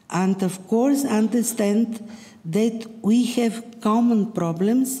and, of course, understand that we have common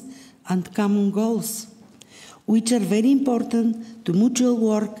problems and common goals, which are very important to mutual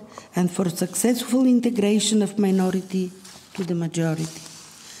work and for successful integration of minority to the majority.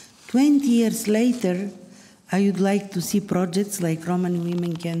 20 years later, I would like to see projects like Romani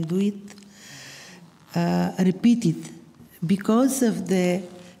Women Can Do It repeated because of the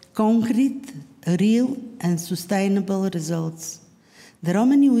concrete, real and sustainable results. The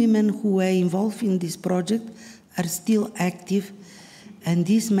Romani women who were involved in this project are still active, and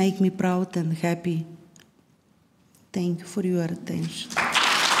this makes me proud and happy. Thank you for your attention.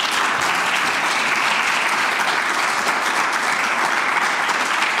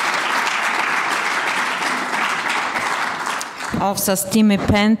 Officer Stimi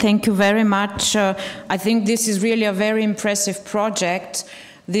Pen, thank you very much. I think this is really a very impressive project.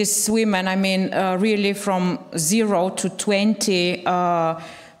 These women, I mean, really from 0 to 20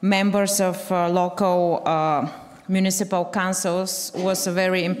 members of local municipal councils was a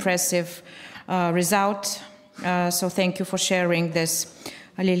very impressive result. So thank you for sharing this,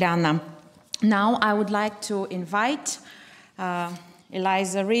 Lilyana. Now I would like to invite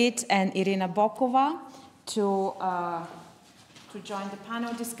Eliza Reid and Irina Bokova to join the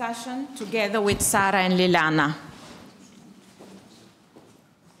panel discussion together with Sara and Lilyana.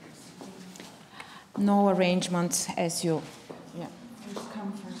 No arrangements as you, yeah.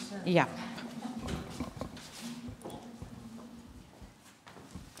 Yeah.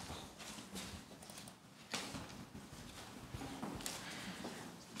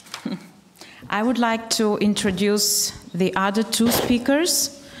 I would like to introduce the other two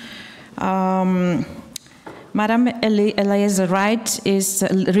speakers. Madam Eliza Reid is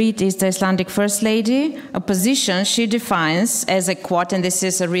the Icelandic First Lady, a position she defines as a quote, and this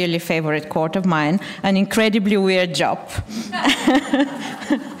is a really favorite quote of mine, an incredibly weird job.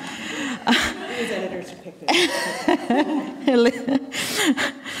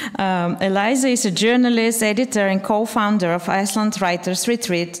 Eliza is a journalist, editor, and co-founder of Iceland Writers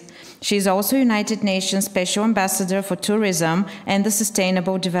Retreat. She is also United Nations Special Ambassador for Tourism and the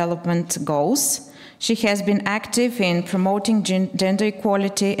Sustainable Development Goals. She has been active in promoting gender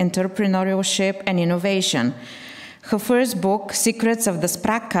equality, entrepreneurship, and innovation. Her first book, Secrets of the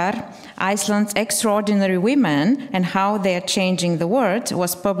Sprakkar, Iceland's Extraordinary Women and How They Are Changing the World,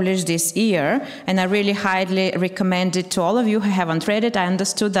 was published this year, and I really highly recommend it to all of you who haven't read it. I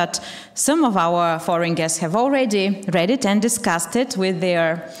understood that some of our foreign guests have already read it and discussed it with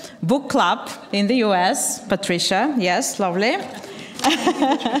their book club in the US. Patricia, yes, lovely.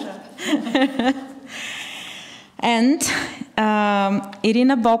 And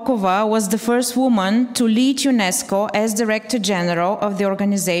Irina Bokova was the first woman to lead UNESCO as Director General of the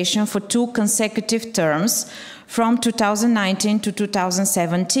organization for 2 consecutive terms, from 2019 to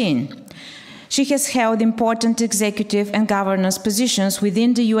 2017. She has held important executive and governance positions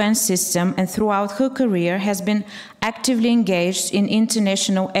within the UN system, and throughout her career has been actively engaged in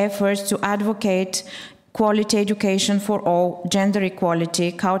international efforts to advocate quality education for all, gender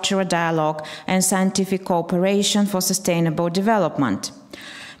equality, cultural dialogue, and scientific cooperation for sustainable development.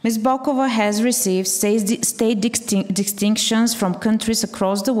 Ms. Bokova has received state distinctions from countries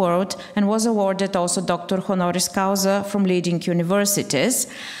across the world and was awarded also Doctor Honoris Causa from leading universities.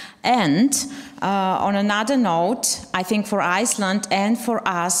 And on another note, I think for Iceland and for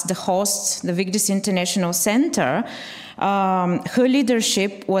us, the hosts, the Vigdís International Center, her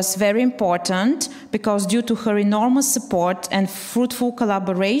leadership was very important because due to her enormous support and fruitful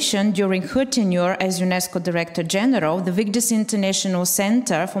collaboration during her tenure as UNESCO Director General, the Vigdís International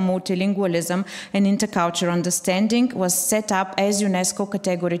Center for Multilingualism and Intercultural Understanding was set up as UNESCO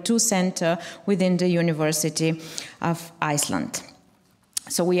Category 2 Center within the University of Iceland.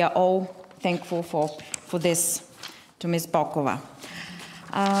 So we are all thankful for this to Ms. Bokova.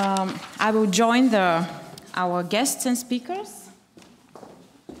 I will join our guests and speakers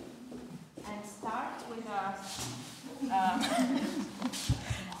and start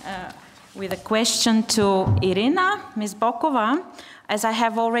with a question to Irina. Ms. Bokova, as I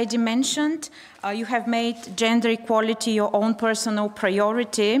have already mentioned, you have made gender equality your own personal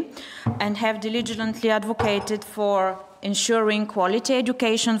priority and have diligently advocated for ensuring quality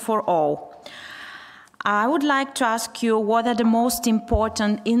education for all. I would like to ask you, what are the most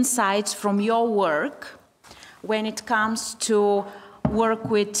important insights from your work when it comes to work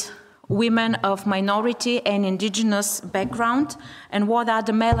with women of minority and indigenous background, and what are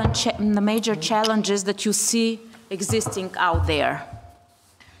the major challenges that you see existing out there?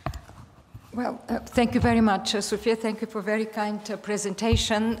 Well, thank you very much, Sofiya. Thank you for a very kind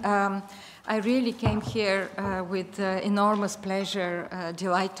presentation. I really came here with enormous pleasure,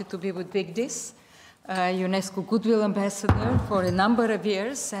 delighted to be with Vigdís, UNESCO Goodwill Ambassador for a number of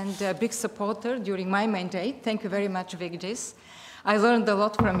years and a big supporter during my mandate. Thank you very much, Vigdís. I learned a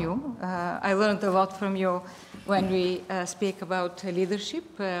lot from you. I learned a lot from you when we speak about leadership,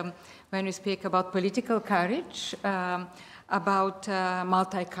 when we speak about political courage, about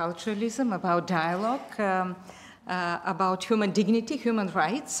multiculturalism, about dialogue, about human dignity, human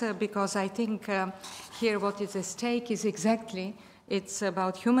rights, because I think here what is at stake is exactly, it's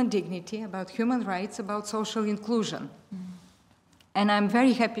about human dignity, about human rights, about social inclusion. And I'm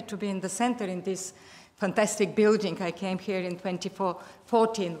very happy to be in the center in this fantastic building. I came here in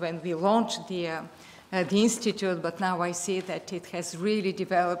 2014 when we launched the Institute, but now I see that it has really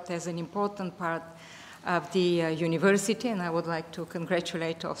developed as an important part of the university, and I would like to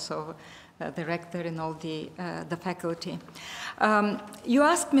congratulate also the rector and all the faculty. You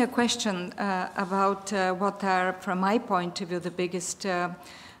asked me a question about what are, from my point of view, the biggest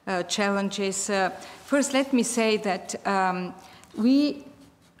challenges. First, let me say that we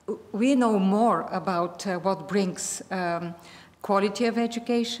know more about what brings quality of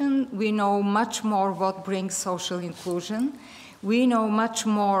education. We know much more what brings social inclusion. We know much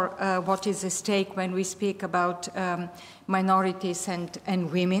more what is at stake when we speak about minorities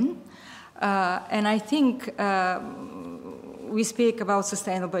and women. And I think we speak about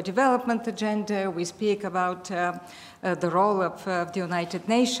sustainable development agenda, we speak about the role of the United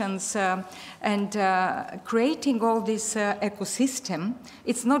Nations, and creating all this ecosystem.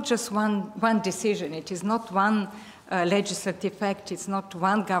 It's not just one decision, it is not one legislative act, it's not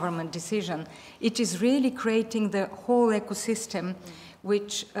one government decision. It is really creating the whole ecosystem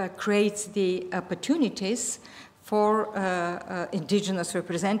which creates the opportunities for indigenous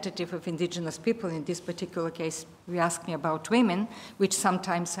representative of indigenous people. In this particular case, we ask me about women, which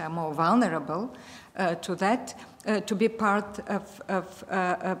sometimes are more vulnerable to that, to be part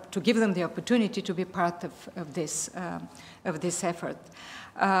to give them the opportunity to be part of this effort.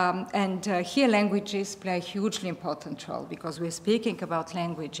 And here languages play a hugely important role because we're speaking about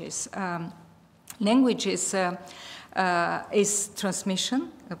languages. Languages is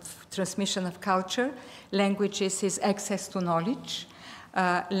transmission of culture. Languages is access to knowledge.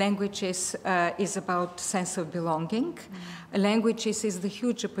 Languages is about sense of belonging. Languages is the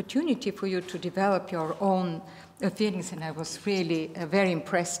huge opportunity for you to develop your own feelings, and I was really very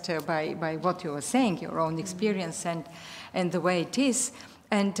impressed by what you were saying, your own experience and the way it is.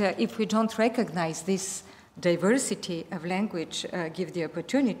 And if we don't recognize this diversity of language, give the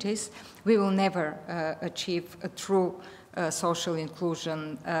opportunities, we will never achieve a true social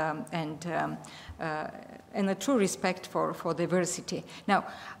inclusion and a true respect for diversity. Now,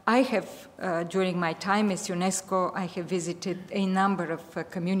 I have, during my time as UNESCO, I have visited a number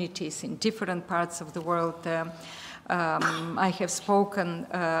of communities in different parts of the world. I have spoken,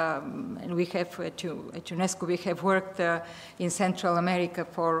 and we have, at UNESCO, we have worked in Central America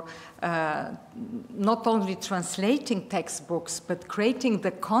for not only translating textbooks, but creating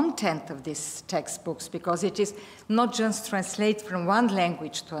the content of these textbooks, because it is not just translate from one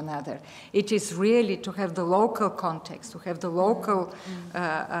language to another. It is really to have the local context, to have the local,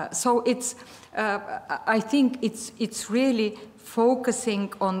 so it's, I think it's really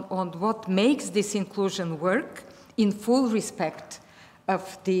focusing on what makes this inclusion work, in full respect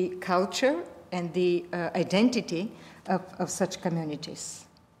of the culture and the identity of such communities.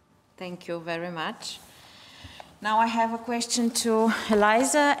 Thank you very much. Now I have a question to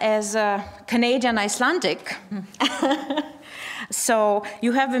Eliza as a Canadian Icelandic. So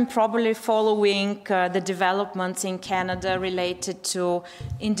you have been probably following the developments in Canada related to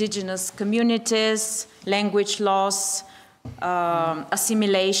Indigenous communities, language loss,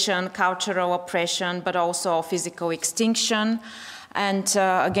 assimilation, cultural oppression, but also physical extinction. And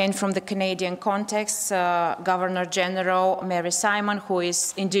again, from the Canadian context, Governor General Mary Simon, who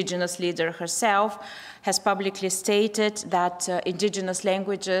is Indigenous leader herself, has publicly stated that Indigenous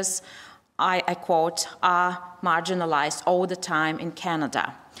languages, I quote, are marginalized all the time in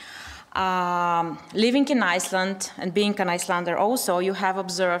Canada. Living in Iceland and being an Icelander also, you have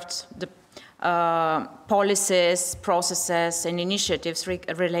observed the policies, processes, and initiatives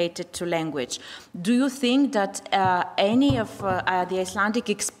related to language. Do you think that any of the Icelandic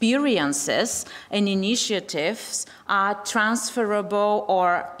experiences and initiatives are transferable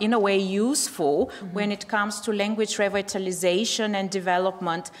or, in a way, useful when it comes to language revitalization and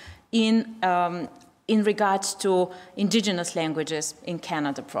development in regards to Indigenous languages in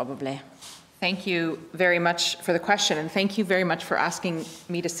Canada, probably? Thank you very much for the question, and thank you very much for asking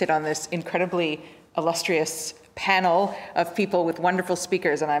me to sit on this incredibly illustrious panel of people with wonderful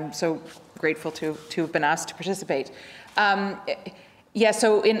speakers, and I'm so grateful to have been asked to participate. Yeah,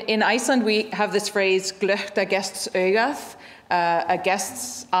 so in Iceland we have this phrase, glögta gests augað, a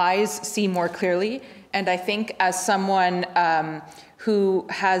guest's eyes see more clearly. And I think as someone who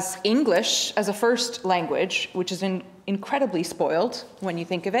has English as a first language, which is incredibly spoiled when you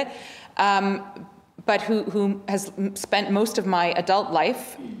think of it, but who has spent most of my adult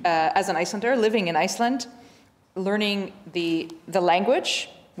life as an Icelander, living in Iceland, learning the language,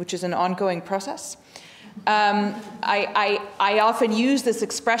 which is an ongoing process. I often use this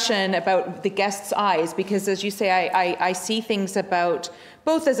expression about the guest's eyes because, as you say, I see things about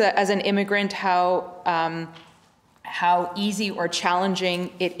both as an immigrant how easy or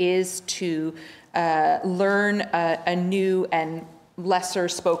challenging it is to learn a new and lesser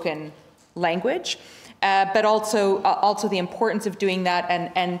spoken language, but also the importance of doing that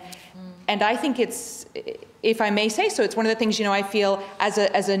and I think it's, if I may say so, it's one of the things, you know, I feel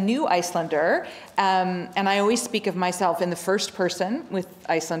as a new Icelander, and I always speak of myself in the first person with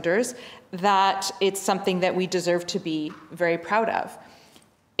Icelanders, that it's something that we deserve to be very proud of.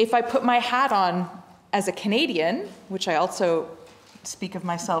 If I put my hat on as a Canadian, which I also speak of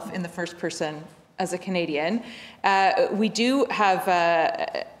myself in the first person as a Canadian, we do have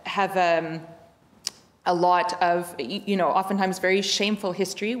a lot of, you know, oftentimes very shameful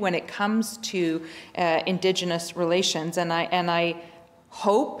history when it comes to Indigenous relations. And I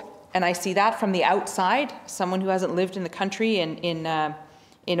hope, and I see that from the outside, someone who hasn't lived in the country in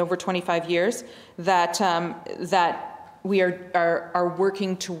over 25 years, that we are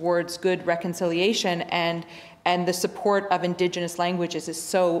working towards good reconciliation, and the support of Indigenous languages is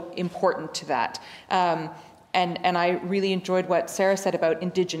so important to that. And I really enjoyed what Sara said about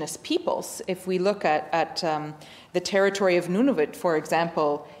Indigenous peoples. If we look at the territory of Nunavut, for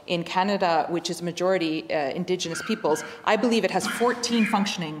example, in Canada, which is majority Indigenous peoples, I believe it has 14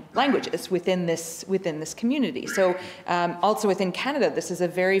 functioning languages within this community. So also within Canada, this is a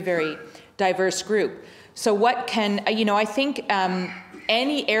very, very diverse group. So what can, you know, I think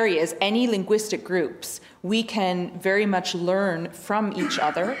any areas, any linguistic groups, we can very much learn from each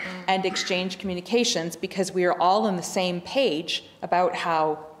other and exchange communications because we are all on the same page about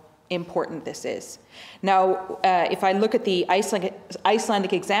how important this is. Now, if I look at the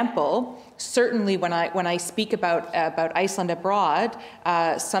Icelandic example, certainly when I speak about Iceland abroad,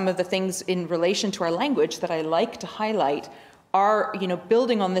 some of the things in relation to our language that I like to highlight are, you know,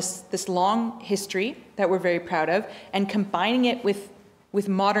 building on this long history that we're very proud of and combining it with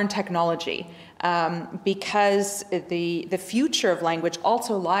modern technology, because the future of language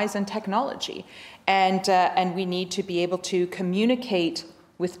also lies in technology, and we need to be able to communicate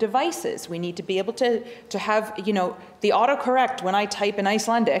with devices. We need to be able to have, you know, the autocorrect when I type in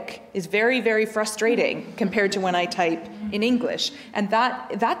Icelandic is very, very frustrating compared to when I type in English. And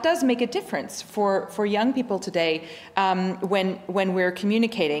that does make a difference for young people today when we're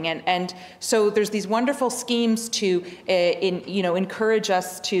communicating. And so there's these wonderful schemes to encourage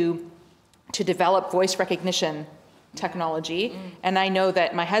us to develop voice recognition technology. And I know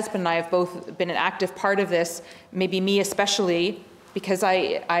that my husband and I have both been an active part of this, maybe me especially, because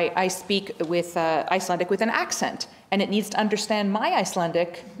I speak with Icelandic with an accent, and it needs to understand my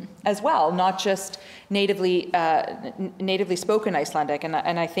Icelandic as well, not just natively spoken Icelandic. And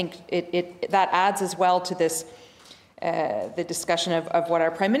I think that adds as well to this the discussion of what our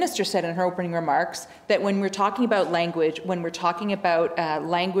Prime Minister said in her opening remarks, that when we're talking about language, when we're talking about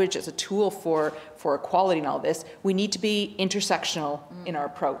language as a tool for equality and all this, we need to be intersectional in our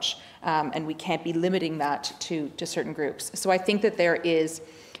approach. And we can't be limiting that to certain groups. So I think that there is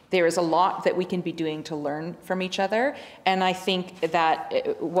a lot that we can be doing to learn from each other. And I think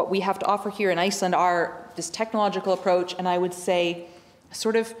that what we have to offer here in Iceland are this technological approach, and I would say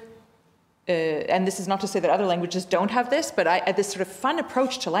sort of, and this is not to say that other languages don't have this, but this sort of fun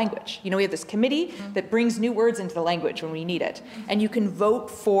approach to language. You know, we have this committee that brings new words into the language when we need it. And you can vote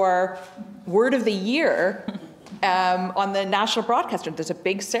for Word of the Year on the national broadcaster. There's a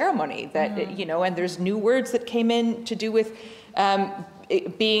big ceremony that, you know, and there's new words that came in to do with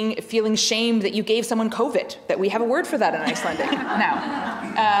feeling shamed that you gave someone COVID, that we have a word for that in Icelandic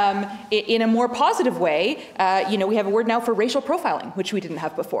now. In a more positive way, you know, we have a word now for racial profiling, which we didn't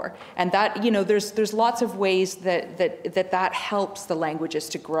have before. And that, you know, there's lots of ways that helps the languages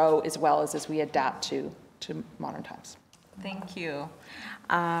to grow as well as we adapt to modern times. Thank you.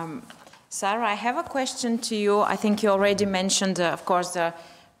 Sara, I have a question to you. I think you already mentioned, of course, the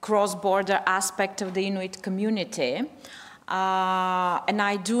cross-border aspect of the Inuit community. And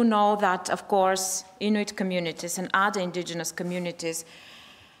I do know that, of course, Inuit communities and other indigenous communities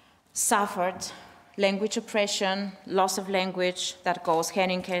suffered language oppression, loss of language that goes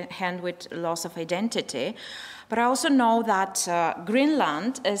hand in hand with loss of identity. But I also know that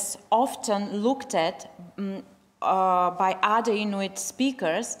Greenland is often looked at by other Inuit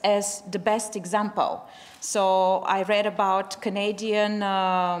speakers as the best example. So I read about Canadian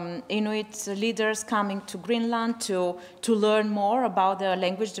Inuit leaders coming to Greenland to learn more about the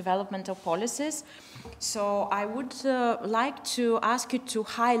language developmental policies. So I would like to ask you to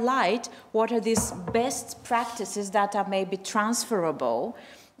highlight what are these best practices that are maybe transferable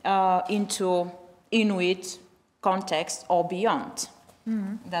into Inuit context or beyond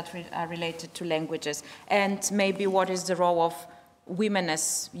that are related to languages, and maybe what is the role of women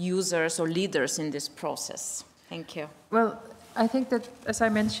as users or leaders in this process. Thank you. Well, I think that, as I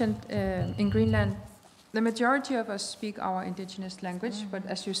mentioned, in Greenland, the majority of us speak our indigenous language, but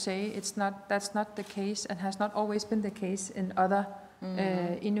as you say, that's not the case and has not always been the case in other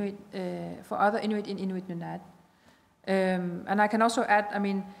Inuit, for other Inuit in Inuit Nunad. And I can also add, I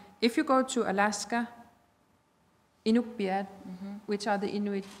mean, if you go to Alaska, Inupiat, which are the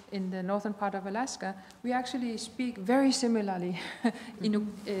Inuit in the northern part of Alaska, we actually speak very similarly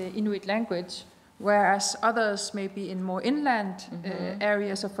Inuit language, whereas others maybe in more inland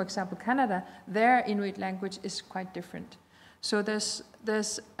areas of, for example, Canada, their Inuit language is quite different. So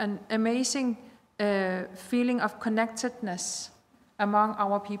there's an amazing feeling of connectedness among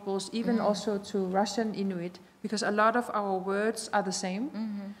our peoples, even also to Russian Inuit, because a lot of our words are the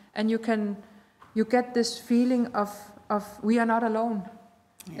same, and you get this feeling of we are not alone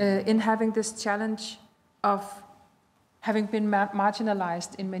in having this challenge of having been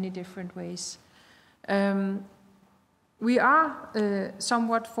marginalized in many different ways. We are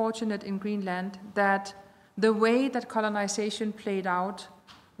somewhat fortunate in Greenland that the way that colonization played out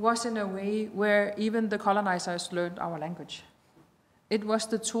was in a way where even the colonizers learned our language. It was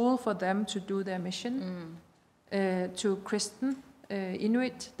the tool for them to do their mission, to Christian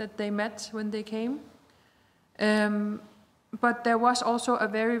Inuit that they met when they came. But there was also a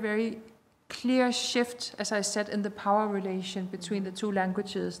very, very clear shift, as I said, in the power relation between the two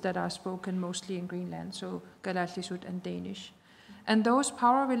languages that are spoken mostly in Greenland, so Liswood and Danish. And those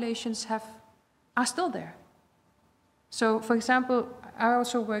power relations are still there. So, for example, I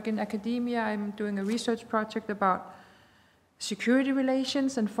also work in academia. I'm doing a research project about security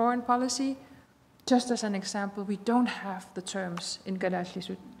relations and foreign policy. Just as an example, we don't have the terms in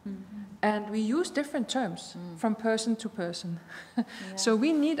Liswood. And we use different terms from person to person. So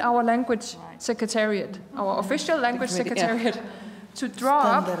we need our language secretariat, our official language secretariat, to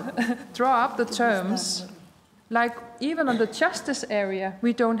draw up the terms. Like even on the justice area,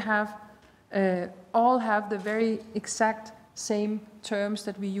 we don't have all have the very exact same terms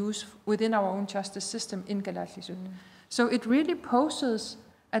that we use within our own justice system in Liswood. So it really poses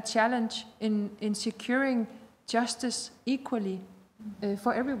a challenge in securing justice equally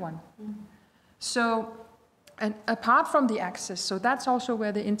for everyone. So, and apart from the access, so that's also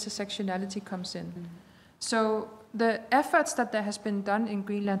where the intersectionality comes in. So the efforts that there has been done in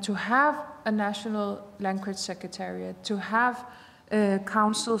Greenland to have a national language secretariat, to have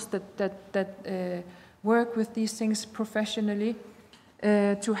councils that work with these things professionally,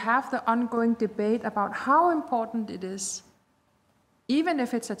 to have the ongoing debate about how important it is, even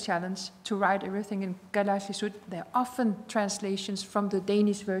if it's a challenge to write everything in Liswood, there are often translations from the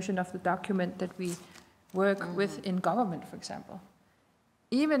Danish version of the document that we work with in government, for example.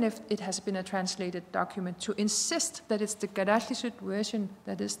 Even if it has been a translated document, to insist that it's the Liswood version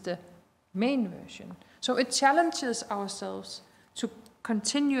that is the main version. So it challenges ourselves to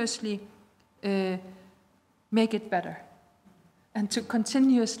continuously make it better and to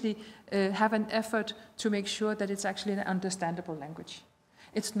continuously have an effort to make sure that it's actually an understandable language.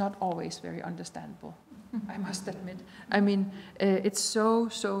 It's not always very understandable, I must admit. I mean, it's so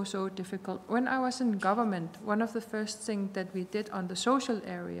difficult. When I was in government, one of the first things that we did on the social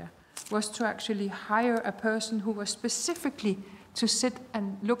area was to actually hire a person who was specifically to sit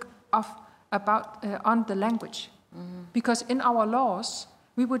and look on the language. Because in our laws,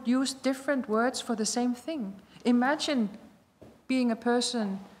 we would use different words for the same thing. Imagine being a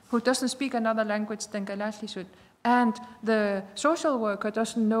person who doesn't speak another language than Liswood, and the social worker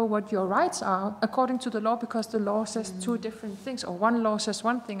doesn't know what your rights are according to the law because the law says two different things, or one law says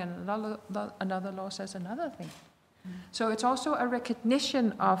one thing and another law says another thing. So it's also a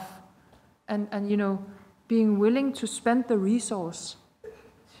recognition of, and you know, being willing to spend the resource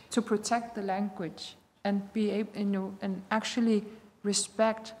to protect the language and be able, you know, and actually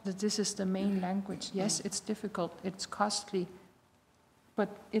respect that this is the main language. Yes, it's difficult, it's costly, but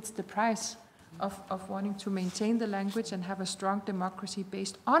it's the price of wanting to maintain the language and have a strong democracy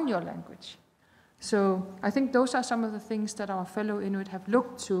based on your language. So I think those are some of the things that our fellow Inuit have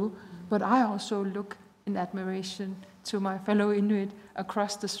looked to, but I also look in admiration to my fellow Inuit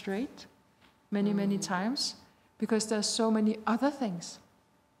across the strait many, many times, because there's so many other things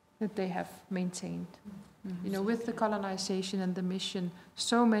that they have maintained. You know, with the colonization and the mission,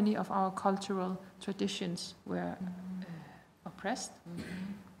 so many of our cultural traditions were oppressed,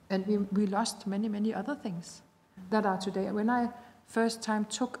 and we lost many, many other things that are today. When I first time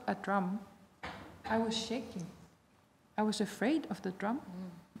took a drum, I was shaking. I was afraid of the drum,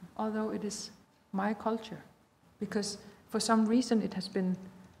 although it is my culture, because for some reason it has been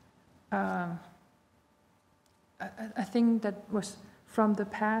a thing that was from the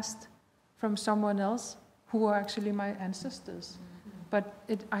past, from someone else who were actually my ancestors. But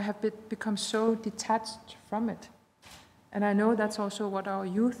I have become so detached from it. And I know that's also what our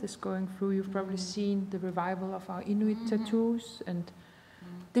youth is going through. You've probably seen the revival of our Inuit tattoos and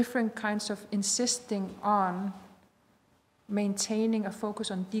different kinds of insisting on maintaining a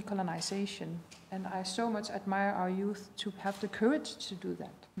focus on decolonization. And I so much admire our youth to have the courage to do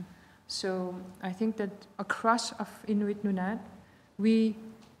that. So I think that across of Inuit Nunat, we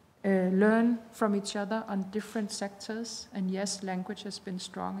learn from each other on different sectors. And yes, language has been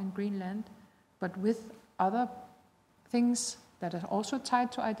strong in Greenland, but with other things that are also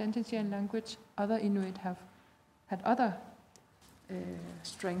tied to identity and language, other Inuit have had other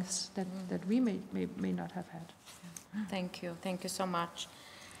strengths that we may not have had. Thank you so much.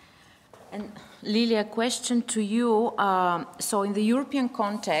 And Lily, a question to you. So in the European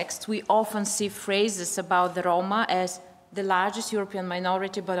context, we often see phrases about the Roma as the largest European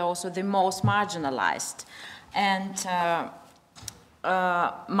minority, but also the most marginalized. And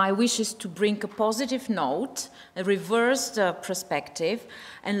my wish is to bring a positive note, a reversed perspective,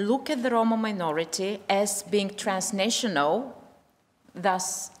 and look at the Roma minority as being transnational,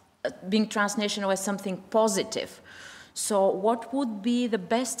 thus being transnational as something positive. So what would be the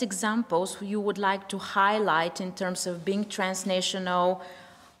best examples you would like to highlight in terms of being transnational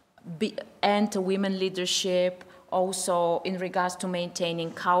and women leadership, also in regards to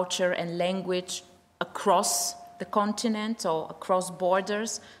maintaining culture and language across the continent or across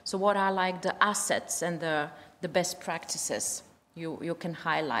borders? So what are like the assets and the best practices you can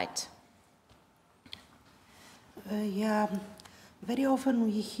highlight? Yeah, very often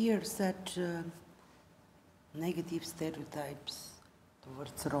we hear such negative stereotypes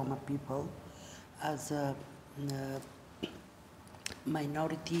towards Roma people as a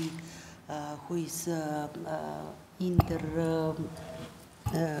minority who is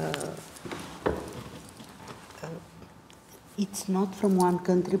it's not from one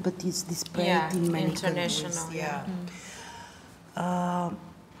country, but it's dispersed in many international, countries.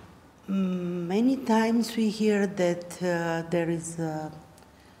 Many times we hear that there is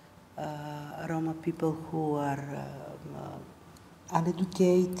Roma people who are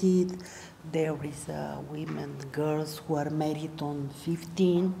uneducated. There is women, girls who are married on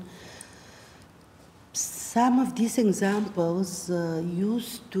 15. Some of these examples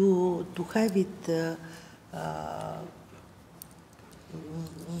used to have it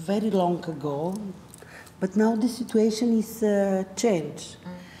very long ago, but now the situation is changed.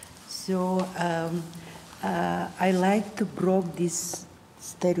 So I like to break these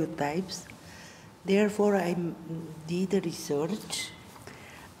stereotypes. Therefore, I did a research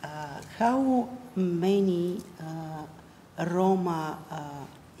how many Roma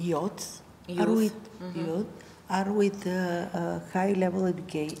youths are with high level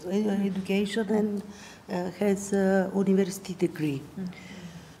education and has a university degree.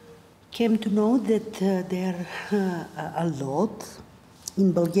 Came to know that there are a lot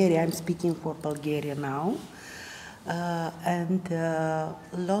in Bulgaria. I'm speaking for Bulgaria now. And a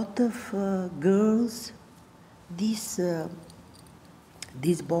lot of girls, this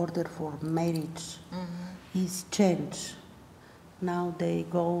border for marriage is changed. Now they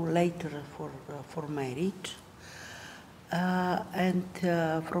go later for marriage. And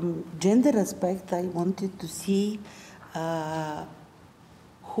from gender aspect, I wanted to see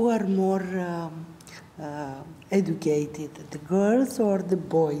who are more educated, the girls or the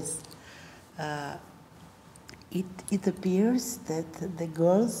boys. It appears that the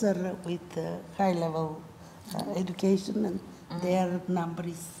girls are with high level education and their number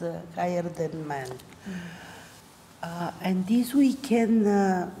is higher than men. And this we can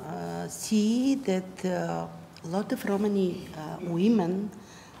see that a lot of Romani women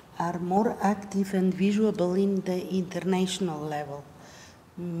are more active and visible in the international level.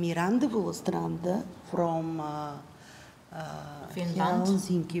 Miranda Vulostranda from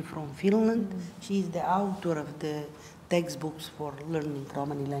Helsinki, from Finland, she is the author of the textbooks for learning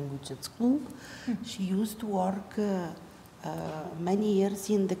Romani language at school. She used to work many years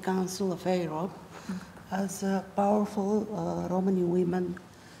in the Council of Europe as a powerful Romani women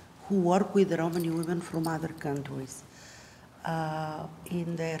who work with Romani women from other countries. In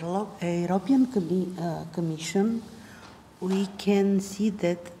the European Commission, we can see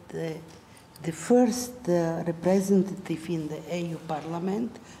that the first representative in the EU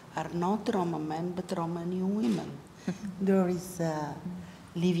Parliament are not Roma men, but Romani women. There is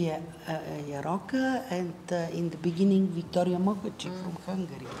Livia Jaroka and in the beginning Victoria Mokoci from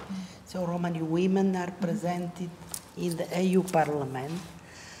Hungary. So Romani women are presented in the EU Parliament.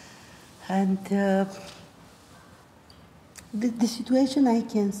 And the situation, I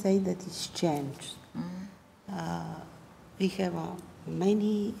can say that it's changed. We have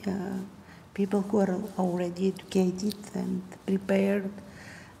many people who are already educated and prepared,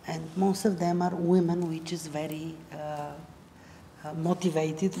 and most of them are women, which is very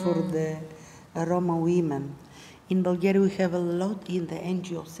motivated for the Roma women. In Bulgaria, we have a lot in the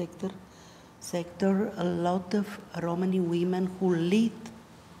NGO sector, a lot of Romani women who lead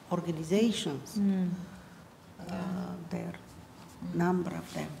organizations. There are a number of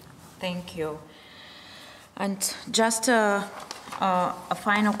them. Thank you. And just a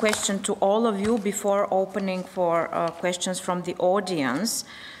final question to all of you before opening for questions from the audience.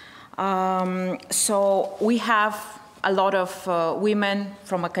 So we have a lot of women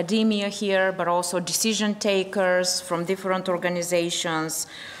from academia here, but also decision takers from different organizations,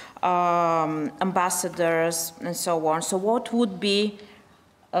 ambassadors, and so on. So what would be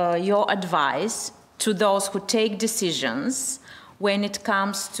your advice to those who take decisions when it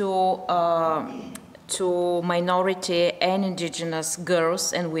comes to minority and indigenous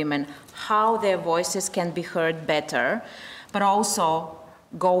girls and women, how their voices can be heard better, but also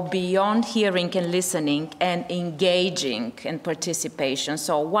go beyond hearing and listening and engaging in participation?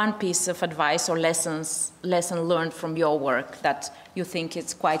 So one piece of advice or lesson learned from your work that you think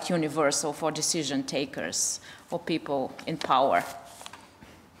is quite universal for decision takers or people in power.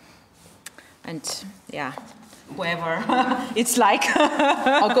 And yeah, whoever it's like.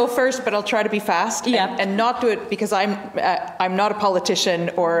 I'll go first, but I'll try to be fast and not do it because I'm not a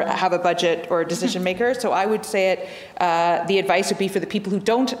politician or have a budget or a decision maker. So I would say it. The advice would be for the people who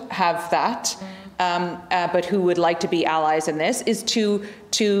don't have that, but who would like to be allies in this, is to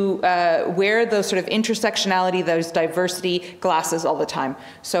wear those sort of intersectionality, those diversity glasses all the time.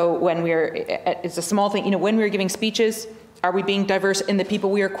 So when it's a small thing, when we're giving speeches, are we being diverse in the people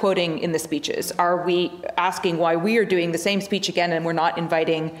we are quoting in the speeches? Are we asking why we are doing the same speech again and we're not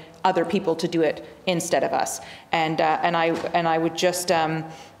inviting other people to do it instead of us? And I would just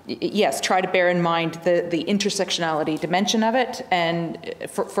yes, try to bear in mind the intersectionality dimension of it, and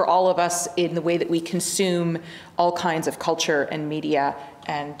for all of us in the way that we consume all kinds of culture and media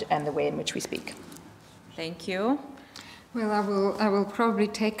and the way in which we speak. Thank you. Well, I will probably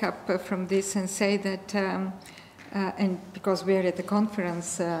take up from this and say that. And because we're at the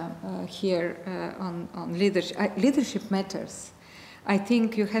conference here on leadership, leadership matters. I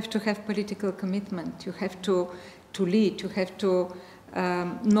think you have to have political commitment. You have to lead. You have to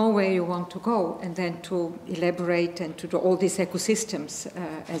know where you want to go, and then to elaborate and to do all these ecosystems,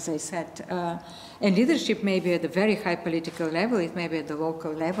 as I said. And leadership may be at a very high political level. It may be at the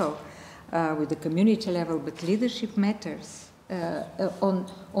local level, with the community level, but leadership matters. On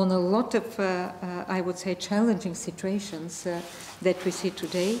a lot of, I would say, challenging situations that we see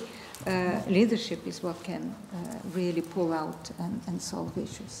today, leadership is what can really pull out and solve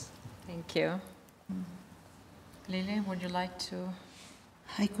issues. Thank you. Lily, would you like to?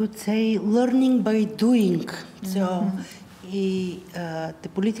 I could say learning by doing. So the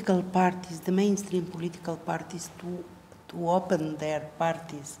political parties, the mainstream political parties, to open their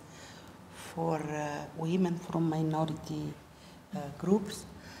parties for women from minority groups,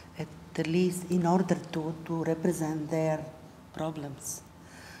 at least in order to represent their problems.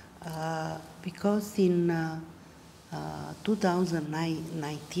 Because in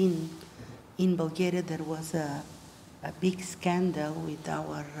 2019 in Bulgaria there was a big scandal with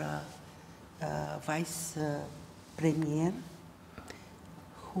our vice premier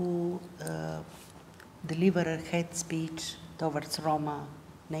who delivered a hate speech towards Roma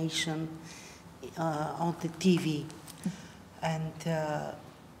nation on the TV. And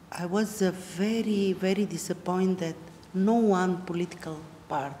I was very, very disappointed that no one political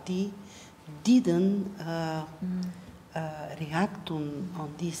party didn't react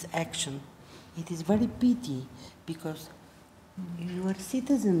on this action. It is very pity because you are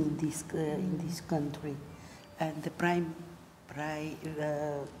citizen in this country, and the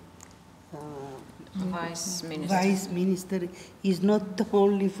Vice Minister is not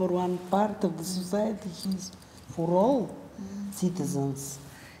only for one part of the society, he's for all citizens.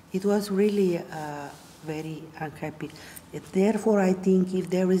 It was really very unhappy. Therefore, I think if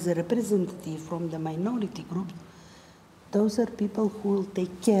there is a representative from the minority group, those are people who will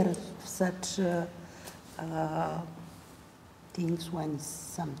take care of such things when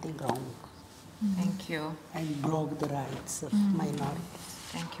something wrong. Thank you. And block the rights of minorities.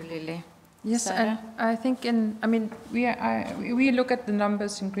 Thank you, Lily. Yes, Sara? and I think we look at the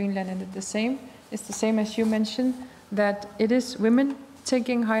numbers in Greenland, and it's the same as you mentioned, that it is women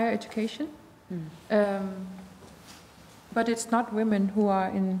taking higher education, but it's not women who are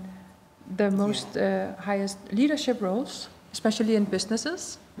in the most highest leadership roles, especially in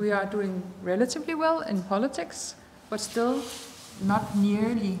businesses. We are doing relatively well in politics, but still not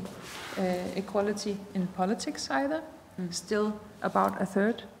nearly equality in politics either. Still about a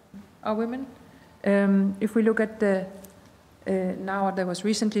third are women. If we look at the now there was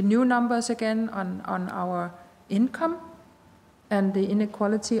recently new numbers again on our income, and the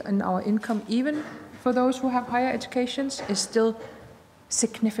inequality in our income, even for those who have higher educations, is still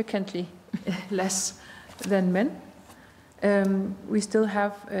significantly less than men. We still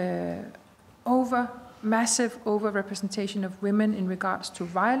have massive overrepresentation of women in regards to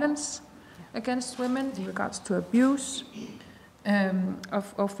violence against women, in regards to abuse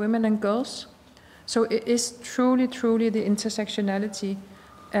of women and girls. So it is truly, truly the intersectionality,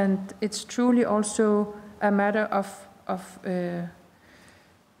 and it's truly also a matter of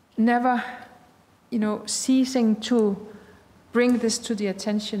never, ceasing to bring this to the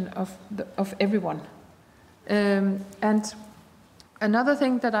attention of everyone. And another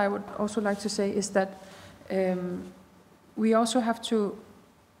thing that I would also like to say is that we also have to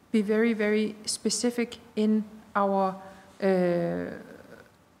be very, very specific in our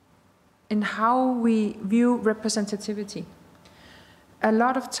in how we view representativity. A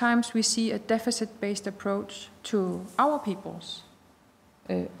lot of times we see a deficit-based approach to our peoples,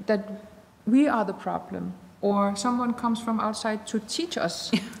 that we are the problem, or someone comes from outside to teach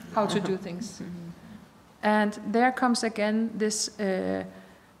us how to do things. And there comes again this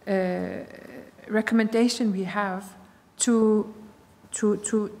recommendation we have to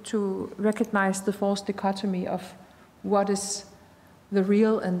recognize the false dichotomy of what is the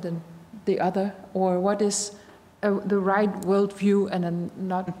real and the other, or what is the right worldview and a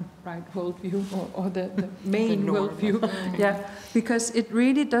not right worldview, or the main worldview. Yeah, because it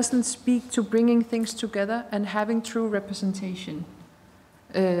really doesn't speak to bringing things together and having true representation.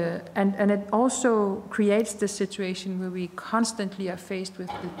 And it also creates the situation where we constantly are faced with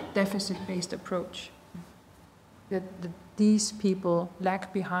the deficit-based approach. That these people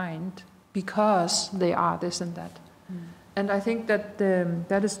lag behind because they are this and that. And I think that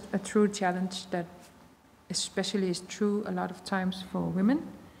that is a true challenge that especially is true a lot of times for women.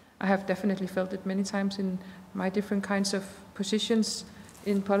 I have definitely felt it many times in my different kinds of positions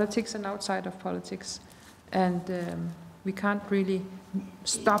in politics and outside of politics. And we can't really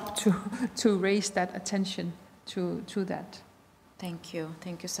stop to raise that attention to that. Thank you.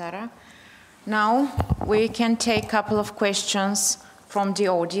 Thank you, Sara. Now we can take a couple of questions from the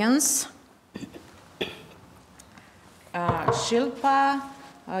audience. Shilpa,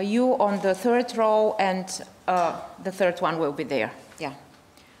 you on the third row, and the third one will be there. Yeah.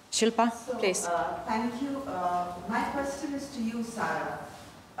 Shilpa, please. Thank you. My question is to you, Sara.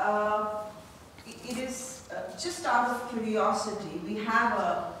 It is just out of curiosity. We have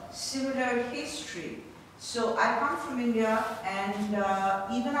a similar history. So I come from India, and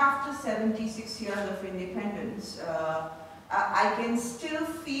even after 76 years of independence, I can still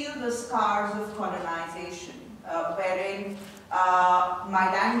feel the scars of colonization, wherein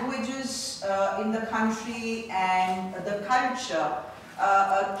my languages in the country and the culture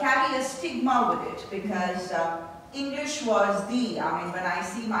carry a stigma with it, because English was when I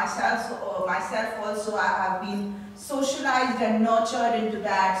see myself also, I have been socialized and nurtured into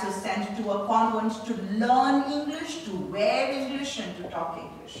that, so sent to a convent to learn English, to wear English, and to talk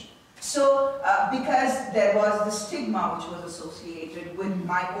English. So, because there was the stigma which was associated with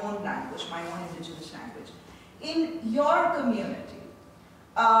my own language, my own indigenous language. In your community,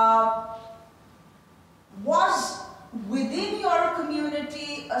 was within your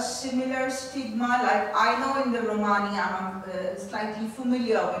community a similar stigma? Like, I know in the Romani, I'm slightly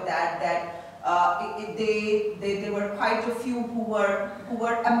familiar with that there were quite a few who were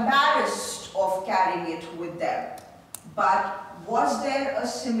embarrassed of carrying it with them. But was there a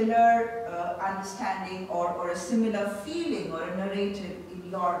similar understanding or a similar feeling or a narrative in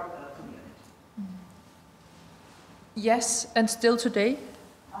your community? Yes, and still today.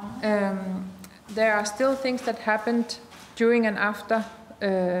 there are still things that happened during and after,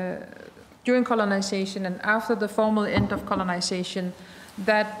 during colonization and after the formal end of colonization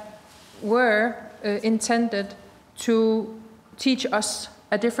that were intended to teach us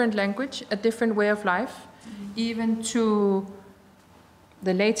a different language, a different way of life, even to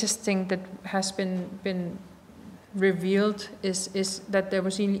the latest thing that has been revealed is that there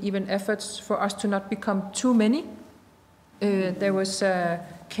was even efforts for us to not become too many. There was a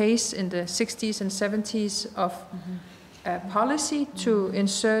case in the 60s and 70s of a policy to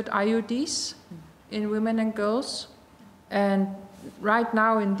insert IUDs in women and girls. And right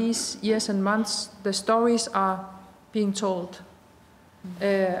now, in these years and months, the stories are being told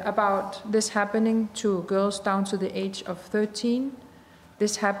about this happening to girls down to the age of 13,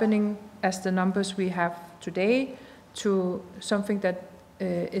 this happening as the numbers we have today to something that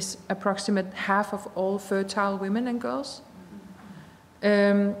is approximate half of all fertile women and girls.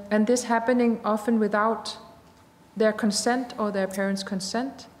 And this happening often without their consent or their parents'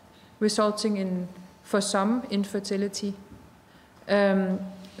 consent, resulting in, for some, infertility.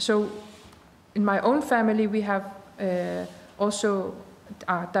 So in my own family, we have also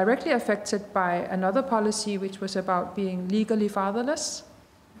are directly affected by another policy which was about being legally fatherless.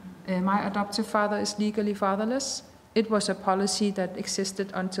 My adoptive father is legally fatherless. It was a policy that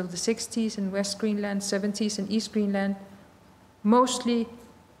existed until the 60s in West Greenland, 70s in East Greenland. Mostly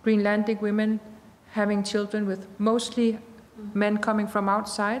Greenlandic women having children with mostly men coming from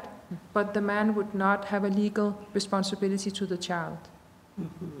outside, but the man would not have a legal responsibility to the child.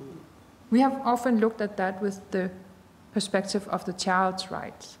 We have often looked at that with the perspective of the child's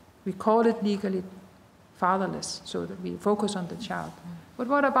rights. We call it legally fatherless, so that we focus on the child. But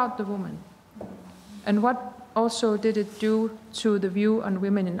what about the woman? And what also did it do to the view on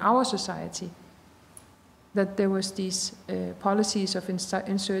women in our society? That there was these policies of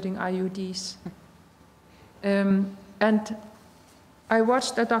inserting IUDs. And I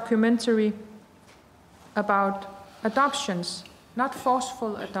watched a documentary about adoptions, not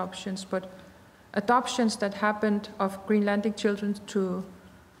forceful adoptions, but adoptions that happened of Greenlandic children to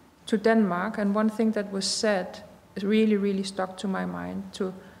Denmark. And one thing that was said really, really stuck to my mind,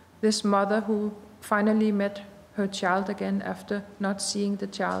 to this mother who finally met her child again after not seeing the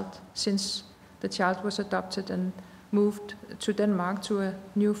child since the child was adopted and moved to Denmark to a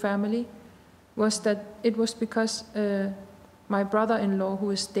new family, was that it was because my brother-in-law,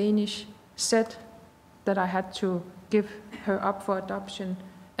 who is Danish, said that I had to give her up for adoption,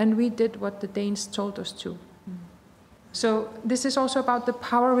 and we did what the Danes told us to. So this is also about the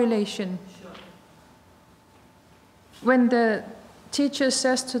power relation. When the teacher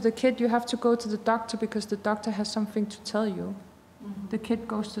says to the kid, you have to go to the doctor because the doctor has something to tell you, the kid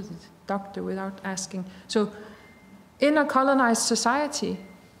goes to the doctor without asking. So in a colonized society,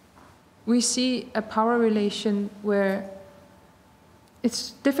 we see a power relation where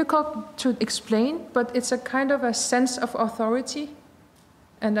it's difficult to explain, but it's a kind of a sense of authority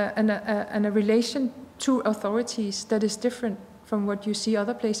and a relation to authorities that is different from what you see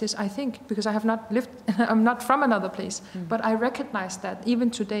other places, I think, because I have not lived, I'm not from another place, but I recognize that even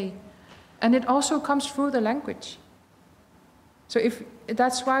today. And it also comes through the language. So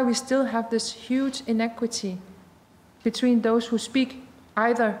that's why we still have this huge inequity between those who speak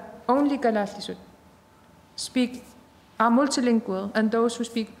either only Galaslisut, are multilingual, and those who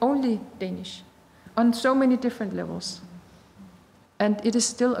speak only Danish on so many different levels. And it is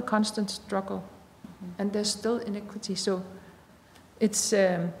still a constant struggle, and there's still inequity. So it's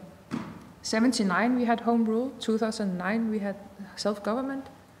 79 we had home rule, 2009 we had self-government.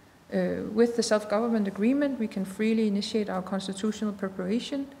 With the self-government agreement, we can freely initiate our constitutional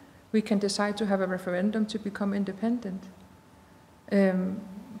preparation. We can decide to have a referendum to become independent.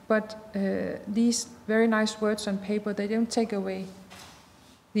 But these very nice words on paper, they don't take away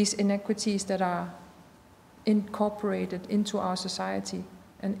these inequities that are incorporated into our society.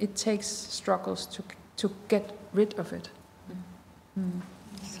 And it takes struggles to get rid of it.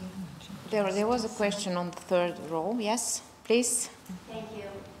 There was a question on the third row. Yes, please. Thank you.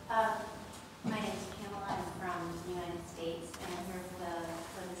 My name is Pamela. I'm from the United States, and I'm here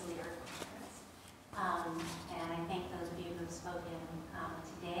for this leader conference. And I thank those of you who have spoken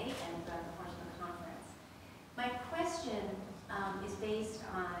today and throughout the course of the conference. My question is based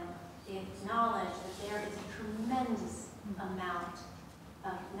on the knowledge that there is a tremendous amount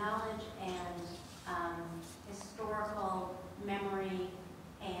of knowledge and historical memory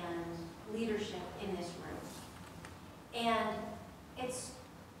and leadership in this room. And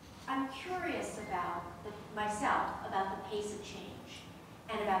I'm curious about myself about the pace of change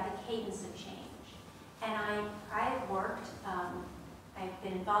and about the cadence of change. And I have worked I've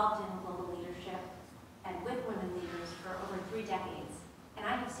been involved in global leadership and with women leaders for over 3 decades, and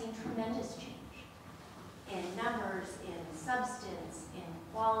I have seen tremendous change in numbers, in substance, in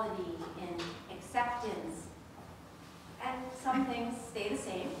quality, in acceptance, and some things stay the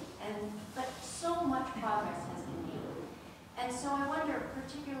same, but so much progress has been made. And so I wonder,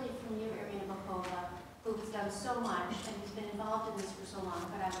 particularly from you, Irina Bokova, who has done so much and who's been involved in this for so long,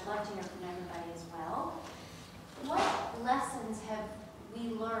 but I would love to hear from everybody as well. What lessons have we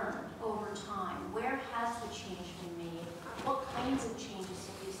learned over time? Where has the change been made? What kinds of changes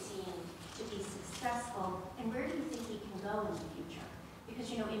have you seen to be successful? And where do you think we can go in the future? Because,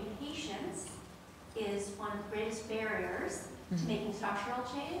 you know, impatience is one of the greatest barriers to making structural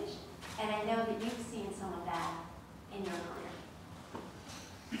change, and I know that you've seen some of that in your career.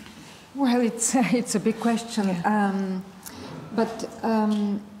 Well, it's a big question, what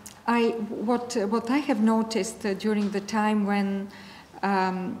I have noticed during the time when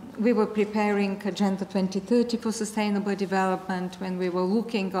we were preparing Agenda 2030 for Sustainable Development, when we were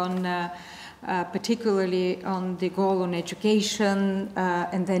looking on particularly on the goal on education,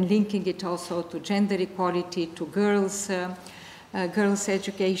 and then linking it also to gender equality, to girls'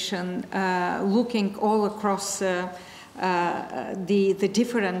 education, looking all across the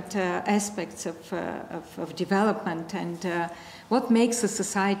different aspects of development, and what makes a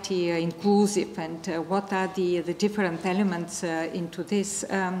society inclusive, and what are the different elements into this.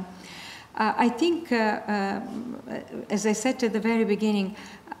 I think, as I said at the very beginning,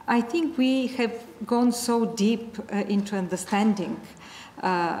 I think we have gone so deep into understanding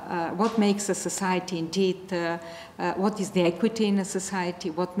what makes a society indeed, what is the equity in a society,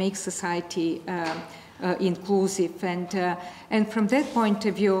 what makes society inclusive, and from that point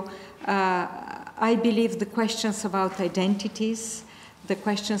of view, I believe the questions about identities, the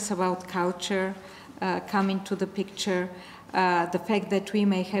questions about culture come into the picture, the fact that we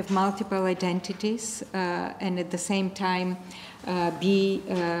may have multiple identities and at the same time be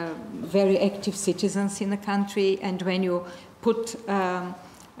very active citizens in the country, and when you put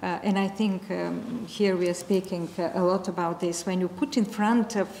and I think here we are speaking a lot about this, when you put in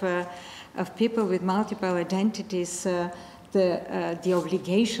front of people with multiple identities the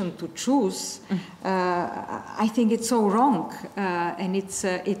obligation to choose, I think it's so wrong, and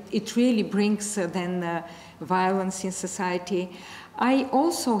it really brings then violence in society. I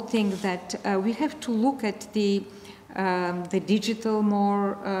also think that we have to look at the digital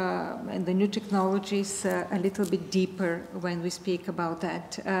more and the new technologies a little bit deeper when we speak about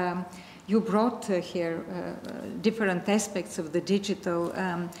that. You brought here different aspects of the digital,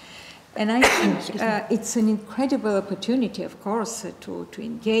 and I think it's an incredible opportunity, of course, to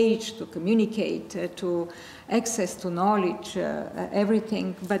engage, to communicate, to access to knowledge,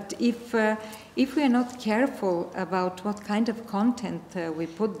 everything. But if we are not careful about what kind of content we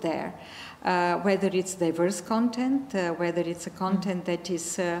put there, whether it's diverse content, whether it's a content that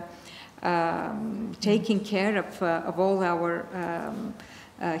is taking care of all our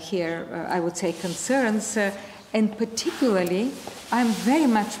here, I would say, concerns. And particularly, I'm very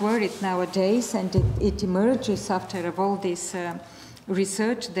much worried nowadays, and it emerges after all this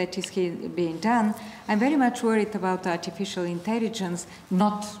research that is being done. I'm very much worried about artificial intelligence.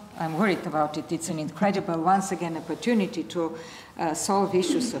 I'm worried about it. It's an incredible, once again, opportunity to solve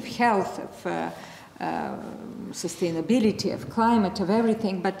issues of health, of sustainability, of climate, of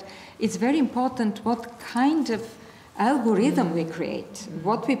everything. But it's very important what kind of algorithm we create,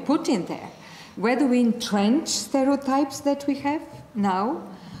 what we put in there. Whether we entrench stereotypes that we have now,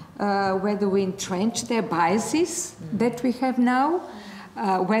 whether we entrench their biases that we have now,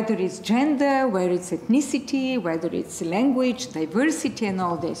 whether it's gender, whether it's ethnicity, whether it's language, diversity, and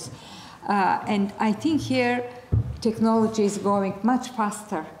all this. And I think here technology is going much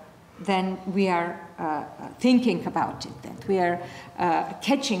faster than we are thinking about it, that we are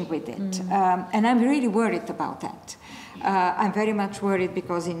catching with it. And I'm really worried about that. I'm very much worried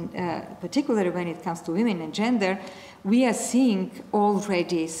because particularly when it comes to women and gender, we are seeing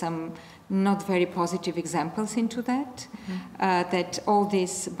already some not very positive examples into that, that all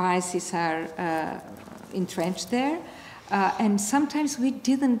these biases are entrenched there. And sometimes we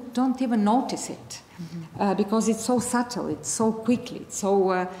don't even notice it because it's so subtle, it's so quickly, it's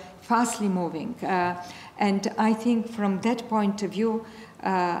so fastly moving. And I think from that point of view,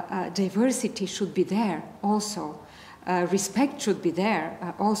 diversity should be there also. Respect should be there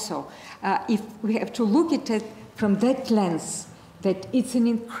also. If we have to look at it from that lens, that it's an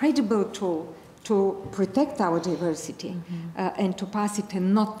incredible tool to protect our diversity and to pass it,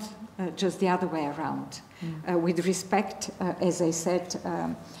 and not just the other way around, with respect, as I said,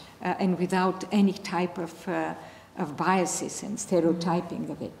 and without any type of of biases and stereotyping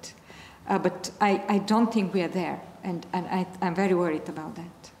of it. But I don't think we are there, and I'm very worried about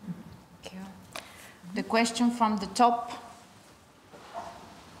that. Thank you. The question from the top.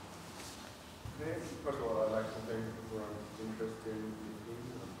 First of all, I'd like to thank you for an interesting meeting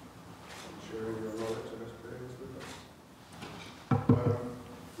and sharing your knowledge and experience with us.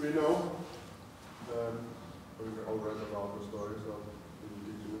 We know that we've all read about the stories of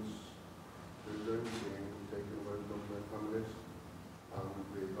Indigenous children being taken away from their families, and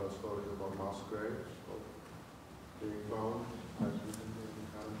we've heard stories about mass graves being found, as recently in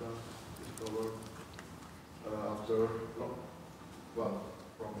Canada, discovered after, well,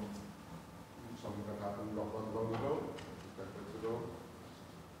 from something that happened not that long ago, decades ago.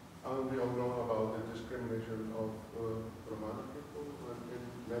 And we all know about the discrimination of Romani people in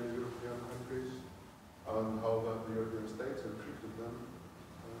many European countries, and how that the European states have treated them.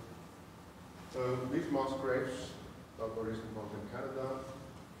 These mass graves that were recently found in Canada,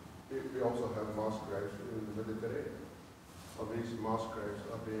 we also have mass graves in the Mediterranean. And these mass graves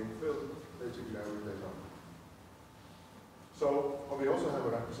are being filled basically every day now. So we also have a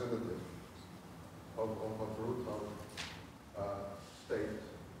representative of a brutal state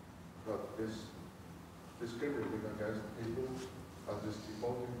that is discriminating against people, that is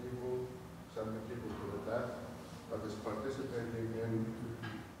deporting people, sending people to the death, that is participating in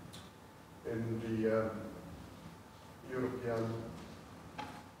the European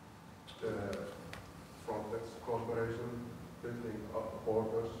Frontex cooperation, building up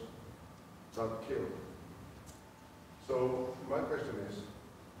borders that kill. So my question is,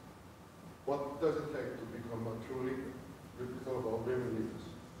 what does it take to become a true leader? We talk about women leaders.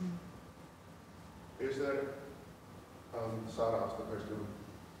 Is there, Sara asked the question,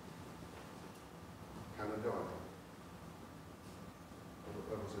 can I join?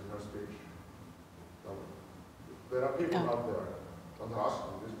 That was in her speech. There are people out there that are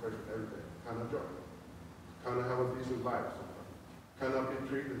asking this question every day. Can I join? Can I have a decent life somewhere? Can I be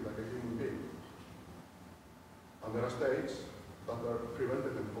treated like a human being? And there are states that are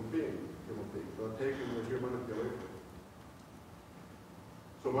preventing them from being human beings. They are taking the humanity away from them.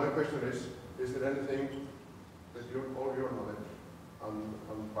 So my question is there anything that all your knowledge and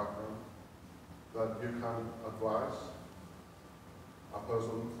background that you can advise a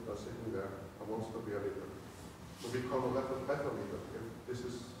person that's sitting there and wants to be a leader, to become a better leader, if this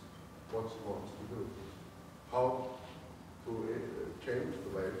is what she wants to do? How to change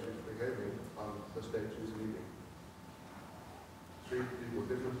the way she's behaving and the state she's leading? Treat people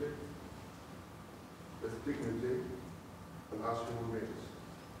differently, with dignity, and as human beings.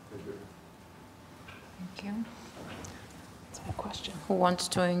 Thank you. Thank you. That's my question. Who wants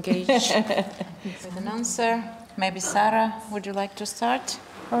to engage with an answer? Maybe Sara, would you like to start?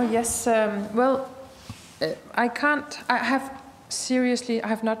 Oh, yes. Well, I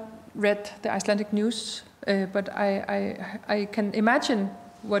have not read the Icelandic news, but I can imagine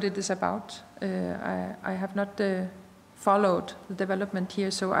what it is about. I have not followed the development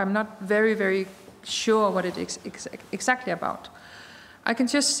here, so I'm not very, very sure what it is exactly about. I can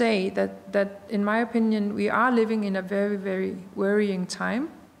just say that in my opinion, we are living in a very, very worrying time.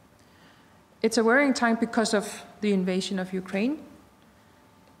 It's a worrying time because of the invasion of Ukraine,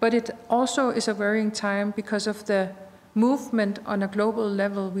 but it also is a worrying time because of the movement on a global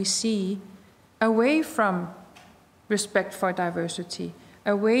level we see away from respect for diversity,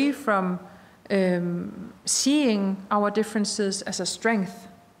 away from seeing our differences as a strength.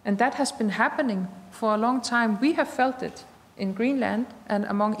 And that has been happening for a long time. We have felt it in Greenland and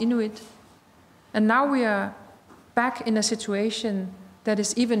among Inuit. And now we are back in a situation that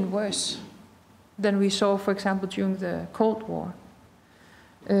is even worse than we saw, for example, during the Cold War.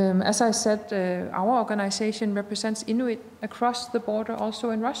 As I said, our organization represents Inuit across the border, also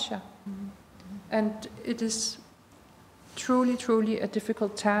in Russia. And it is truly, truly a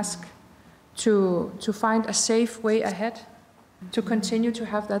difficult task to find a safe way ahead, to continue to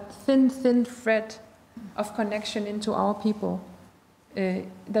have that thin, thin thread of connection into our people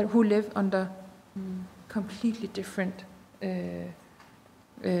who live under completely different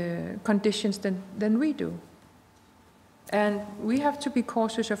conditions than we do. And we have to be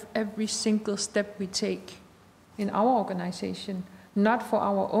cautious of every single step we take in our organization, not for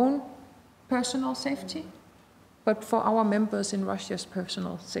our own personal safety, but for our members in Russia's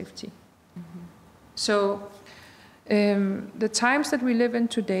personal safety. So the times that we live in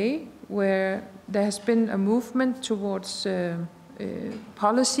today, where there has been a movement towards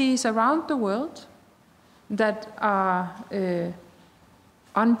policies around the world that are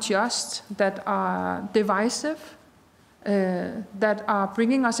unjust, that are divisive, that are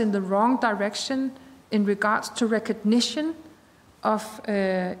bringing us in the wrong direction in regards to recognition of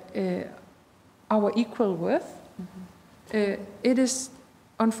our equal worth. It is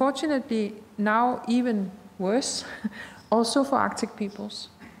unfortunately now even worse, also for Arctic peoples.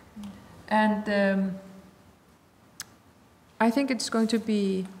 And I think it's going to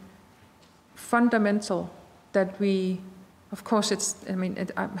be fundamental that we, of course,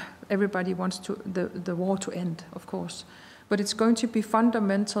 everybody wants the war to end, of course, but it's going to be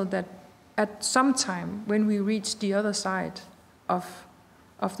fundamental that at some time when we reach the other side of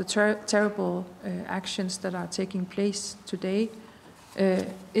the terrible actions that are taking place today,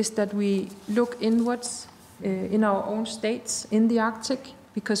 is that we look inwards in our own states in the Arctic,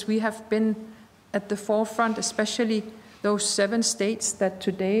 because we have been at the forefront, especially those 7 states that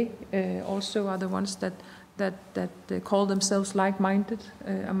today also are the ones that call themselves like-minded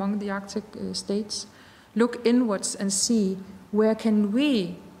among the Arctic states. Look inwards and see where can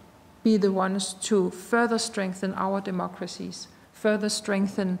we be the ones to further strengthen our democracies, further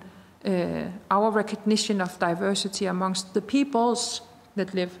strengthen our recognition of diversity amongst the peoples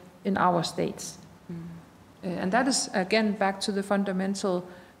that live in our states. And that is, again, back to the fundamental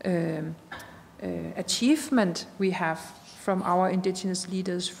achievement we have from our indigenous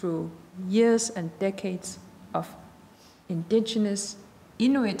leaders through years and decades of indigenous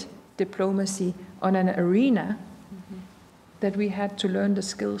Inuit diplomacy on an arena that we had to learn the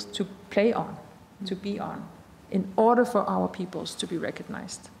skills to play on, to be on, in order for our peoples to be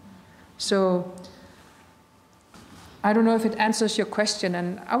recognized. So I don't know if it answers your question,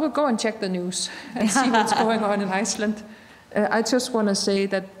 and I will go and check the news and see what's going on in Iceland. I just want to say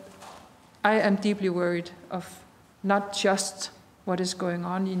that I am deeply worried of not just what is going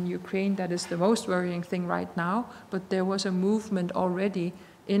on in Ukraine, that is the most worrying thing right now, but there was a movement already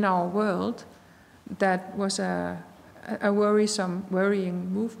in our world that was a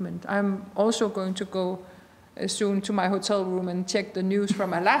worrying movement. I'm also going to go soon to my hotel room and check the news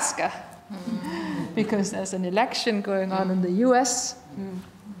from Alaska, because there's an election going on in the US,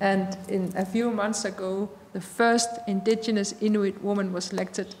 and in a few months ago, the first indigenous Inuit woman was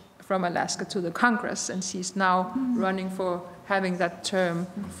elected from Alaska to the Congress, and she's now running for having that term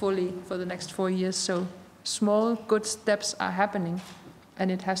fully for the next 4 years. So small, good steps are happening,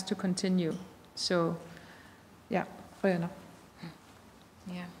 and it has to continue. So, yeah, Reina.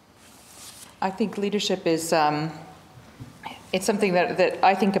 Yeah. I think leadership is, it's something that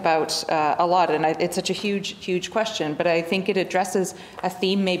I think about a lot, and it's such a huge question, but I think it addresses a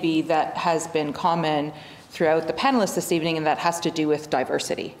theme maybe that has been common throughout the panelists this evening, and that has to do with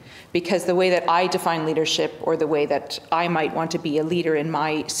diversity. Because the way that I define leadership, or the way that I might want to be a leader in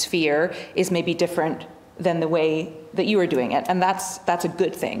my sphere, is maybe different than the way that you are doing it, and that's a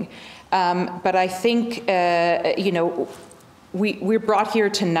good thing. But I think, we're brought here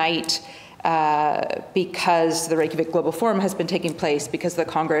tonight because the Reykjavik Global Forum has been taking place, because of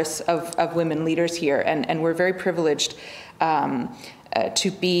the Congress of Women Leaders here, and we're very privileged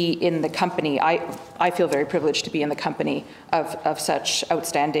to be in the company. I feel very privileged to be in the company of such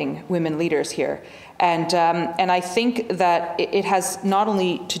outstanding women leaders here. And I think that it has not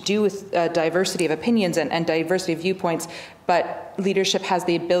only to do with diversity of opinions and diversity of viewpoints, but leadership has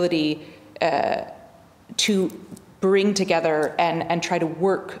the ability to bring together and try to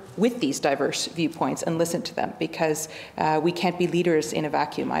work with these diverse viewpoints and listen to them, because we can't be leaders in a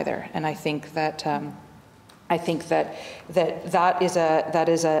vacuum either. And I think that that is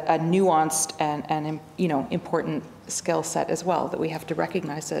a nuanced and important skill set as well, that we have to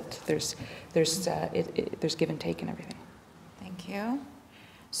recognize that there's give and take and everything. Thank you.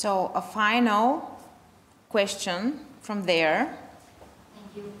 So a final question from there.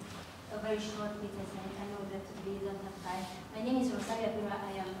 Thank you. Very short, because I know that we don't have time. My name is Rosalia Pura.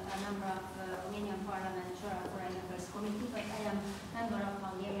 I am a member of Romanian Parliament Foreign Affairs Committee, but I am member of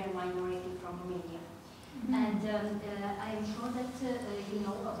Hungarian minority from Romania. And I am sure that you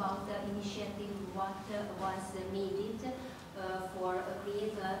know about the initiative, what was needed for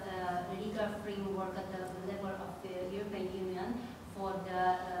create a legal framework at the level of the European Union for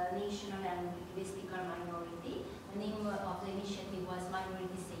the national and linguistic minority. The name of the initiative was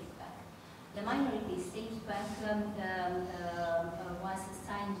Minority Safe Pack. The Minority Safe Pack was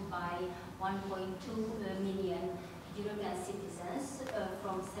signed by 1.2 million European citizens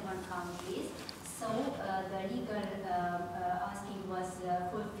from 7 countries. So the legal asking was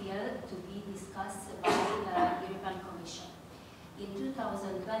fulfilled to be discussed by the European Commission. In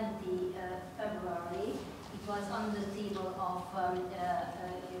 2020, February, it was on the table of the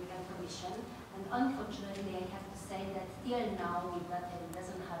European Commission, and unfortunately I have to say that till now it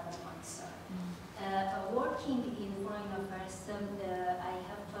doesn't have an answer. Working in foreign affairs, I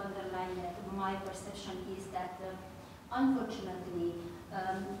have to underline that my perception is that, unfortunately,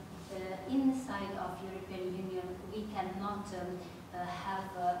 inside of European Union, we cannot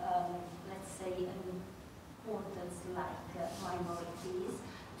have, let's say, an importance like minorities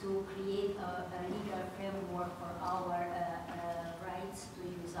to create a legal framework for our rights to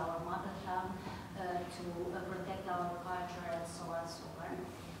use our mother tongue, to protect our culture, and so on and so on.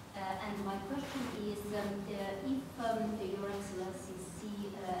 And my question is, if Your Excellency see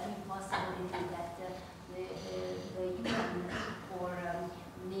any possibility that the UN or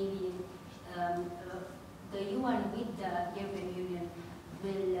maybe the UN with the European Union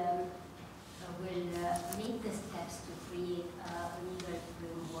will make the steps to create a legal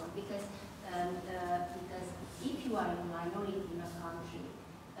framework, because if you are a minority in a country,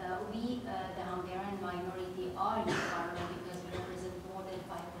 we, the Hungarian minority, are in parliament because we represent more than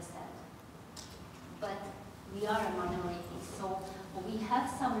 5%. But we are a minority, so we have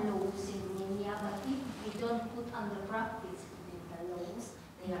some laws in Romania, but if we don't put under practice the laws,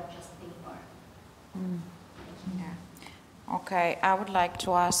 they are just paper. Yeah. Okay, I would like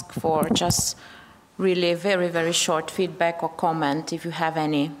to ask for just really very, very short feedback or comment, if you have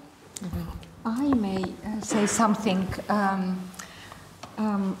any. I may say something.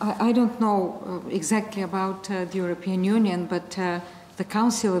 I don't know exactly about the European Union, but the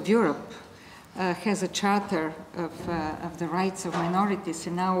Council of Europe has a charter of the rights of minorities,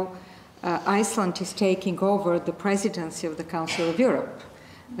 and now Iceland is taking over the presidency of the Council of Europe.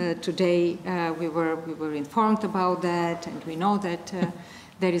 Today we were informed about that, and we know that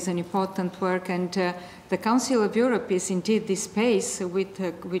there is an important work, and the Council of Europe is indeed this space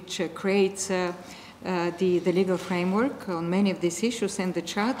which creates the legal framework on many of these issues, and the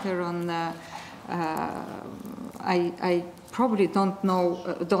charter on I probably don't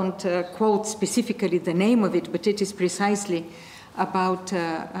quote specifically the name of it, but it is precisely about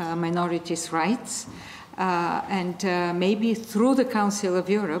minorities' rights. And maybe through the Council of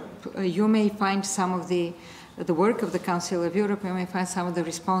Europe, you may find some of the work of the Council of Europe, you may find some of the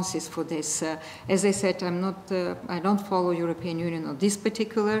responses for this. As I said, I don't follow European Union on this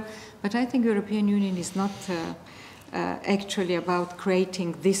particular, but I think European Union is not actually about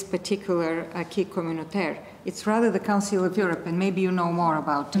creating this particular acquis communautaire. It's rather the Council of Europe, and maybe you know more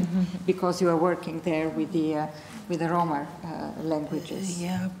about it because you are working there with the Roma languages.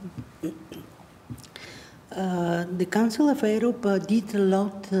 Yeah. The Council of Europe did a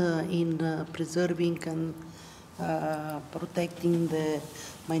lot in preserving and protecting the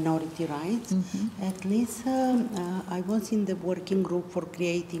minority rights. At least I was in the working group for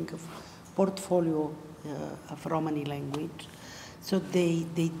creating a portfolio of Romani language. So they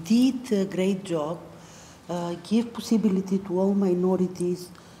did a great job, give possibility to all minorities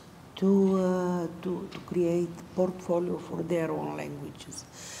to create portfolio for their own languages.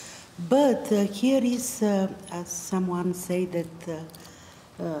 But here is, as someone said, that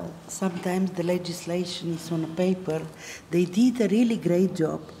sometimes the legislation is on paper. They did a really great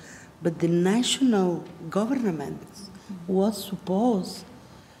job, but the national government was supposed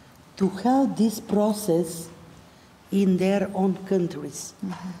to have this process in their own countries.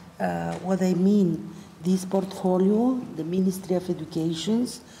 What I mean, this portfolio, the Ministry of Education,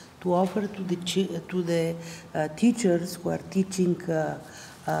 to offer to the teachers who are teaching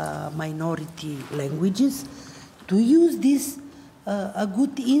minority languages, to use this a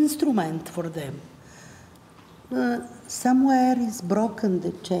good instrument for them. Somewhere is broken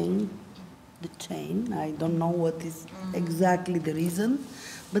the chain. I don't know what is exactly the reason,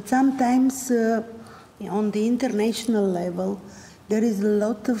 but sometimes on the international level there is a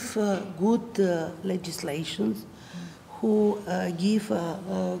lot of good legislations who give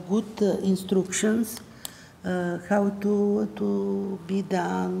good instructions how to be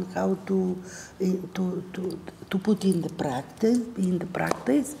done, how to put in the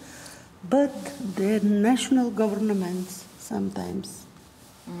practice, but the national governments sometimes.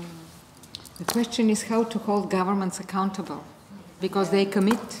 The question is how to hold governments accountable, because they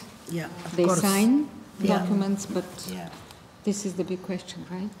commit, they sign documents, but this is the big question,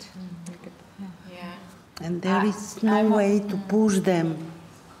 right? And there is no way to push them,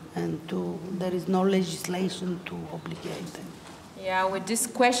 and there is no legislation to obligate them. Yeah, with this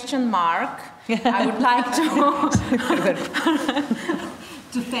question mark, I would like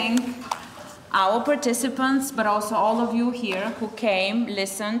to thank our participants, but also all of you here who came,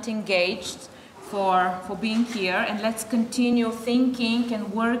 listened, engaged, for being here. And let's continue thinking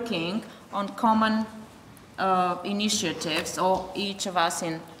and working on common initiatives, or each of us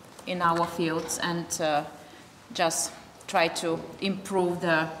in our fields, and just try to improve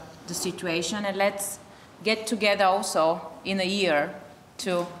the situation. And let's get together also in a year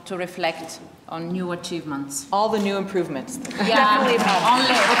to reflect on new achievements. All the new improvements. Yeah, Definitely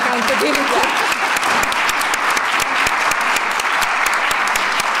only accountability.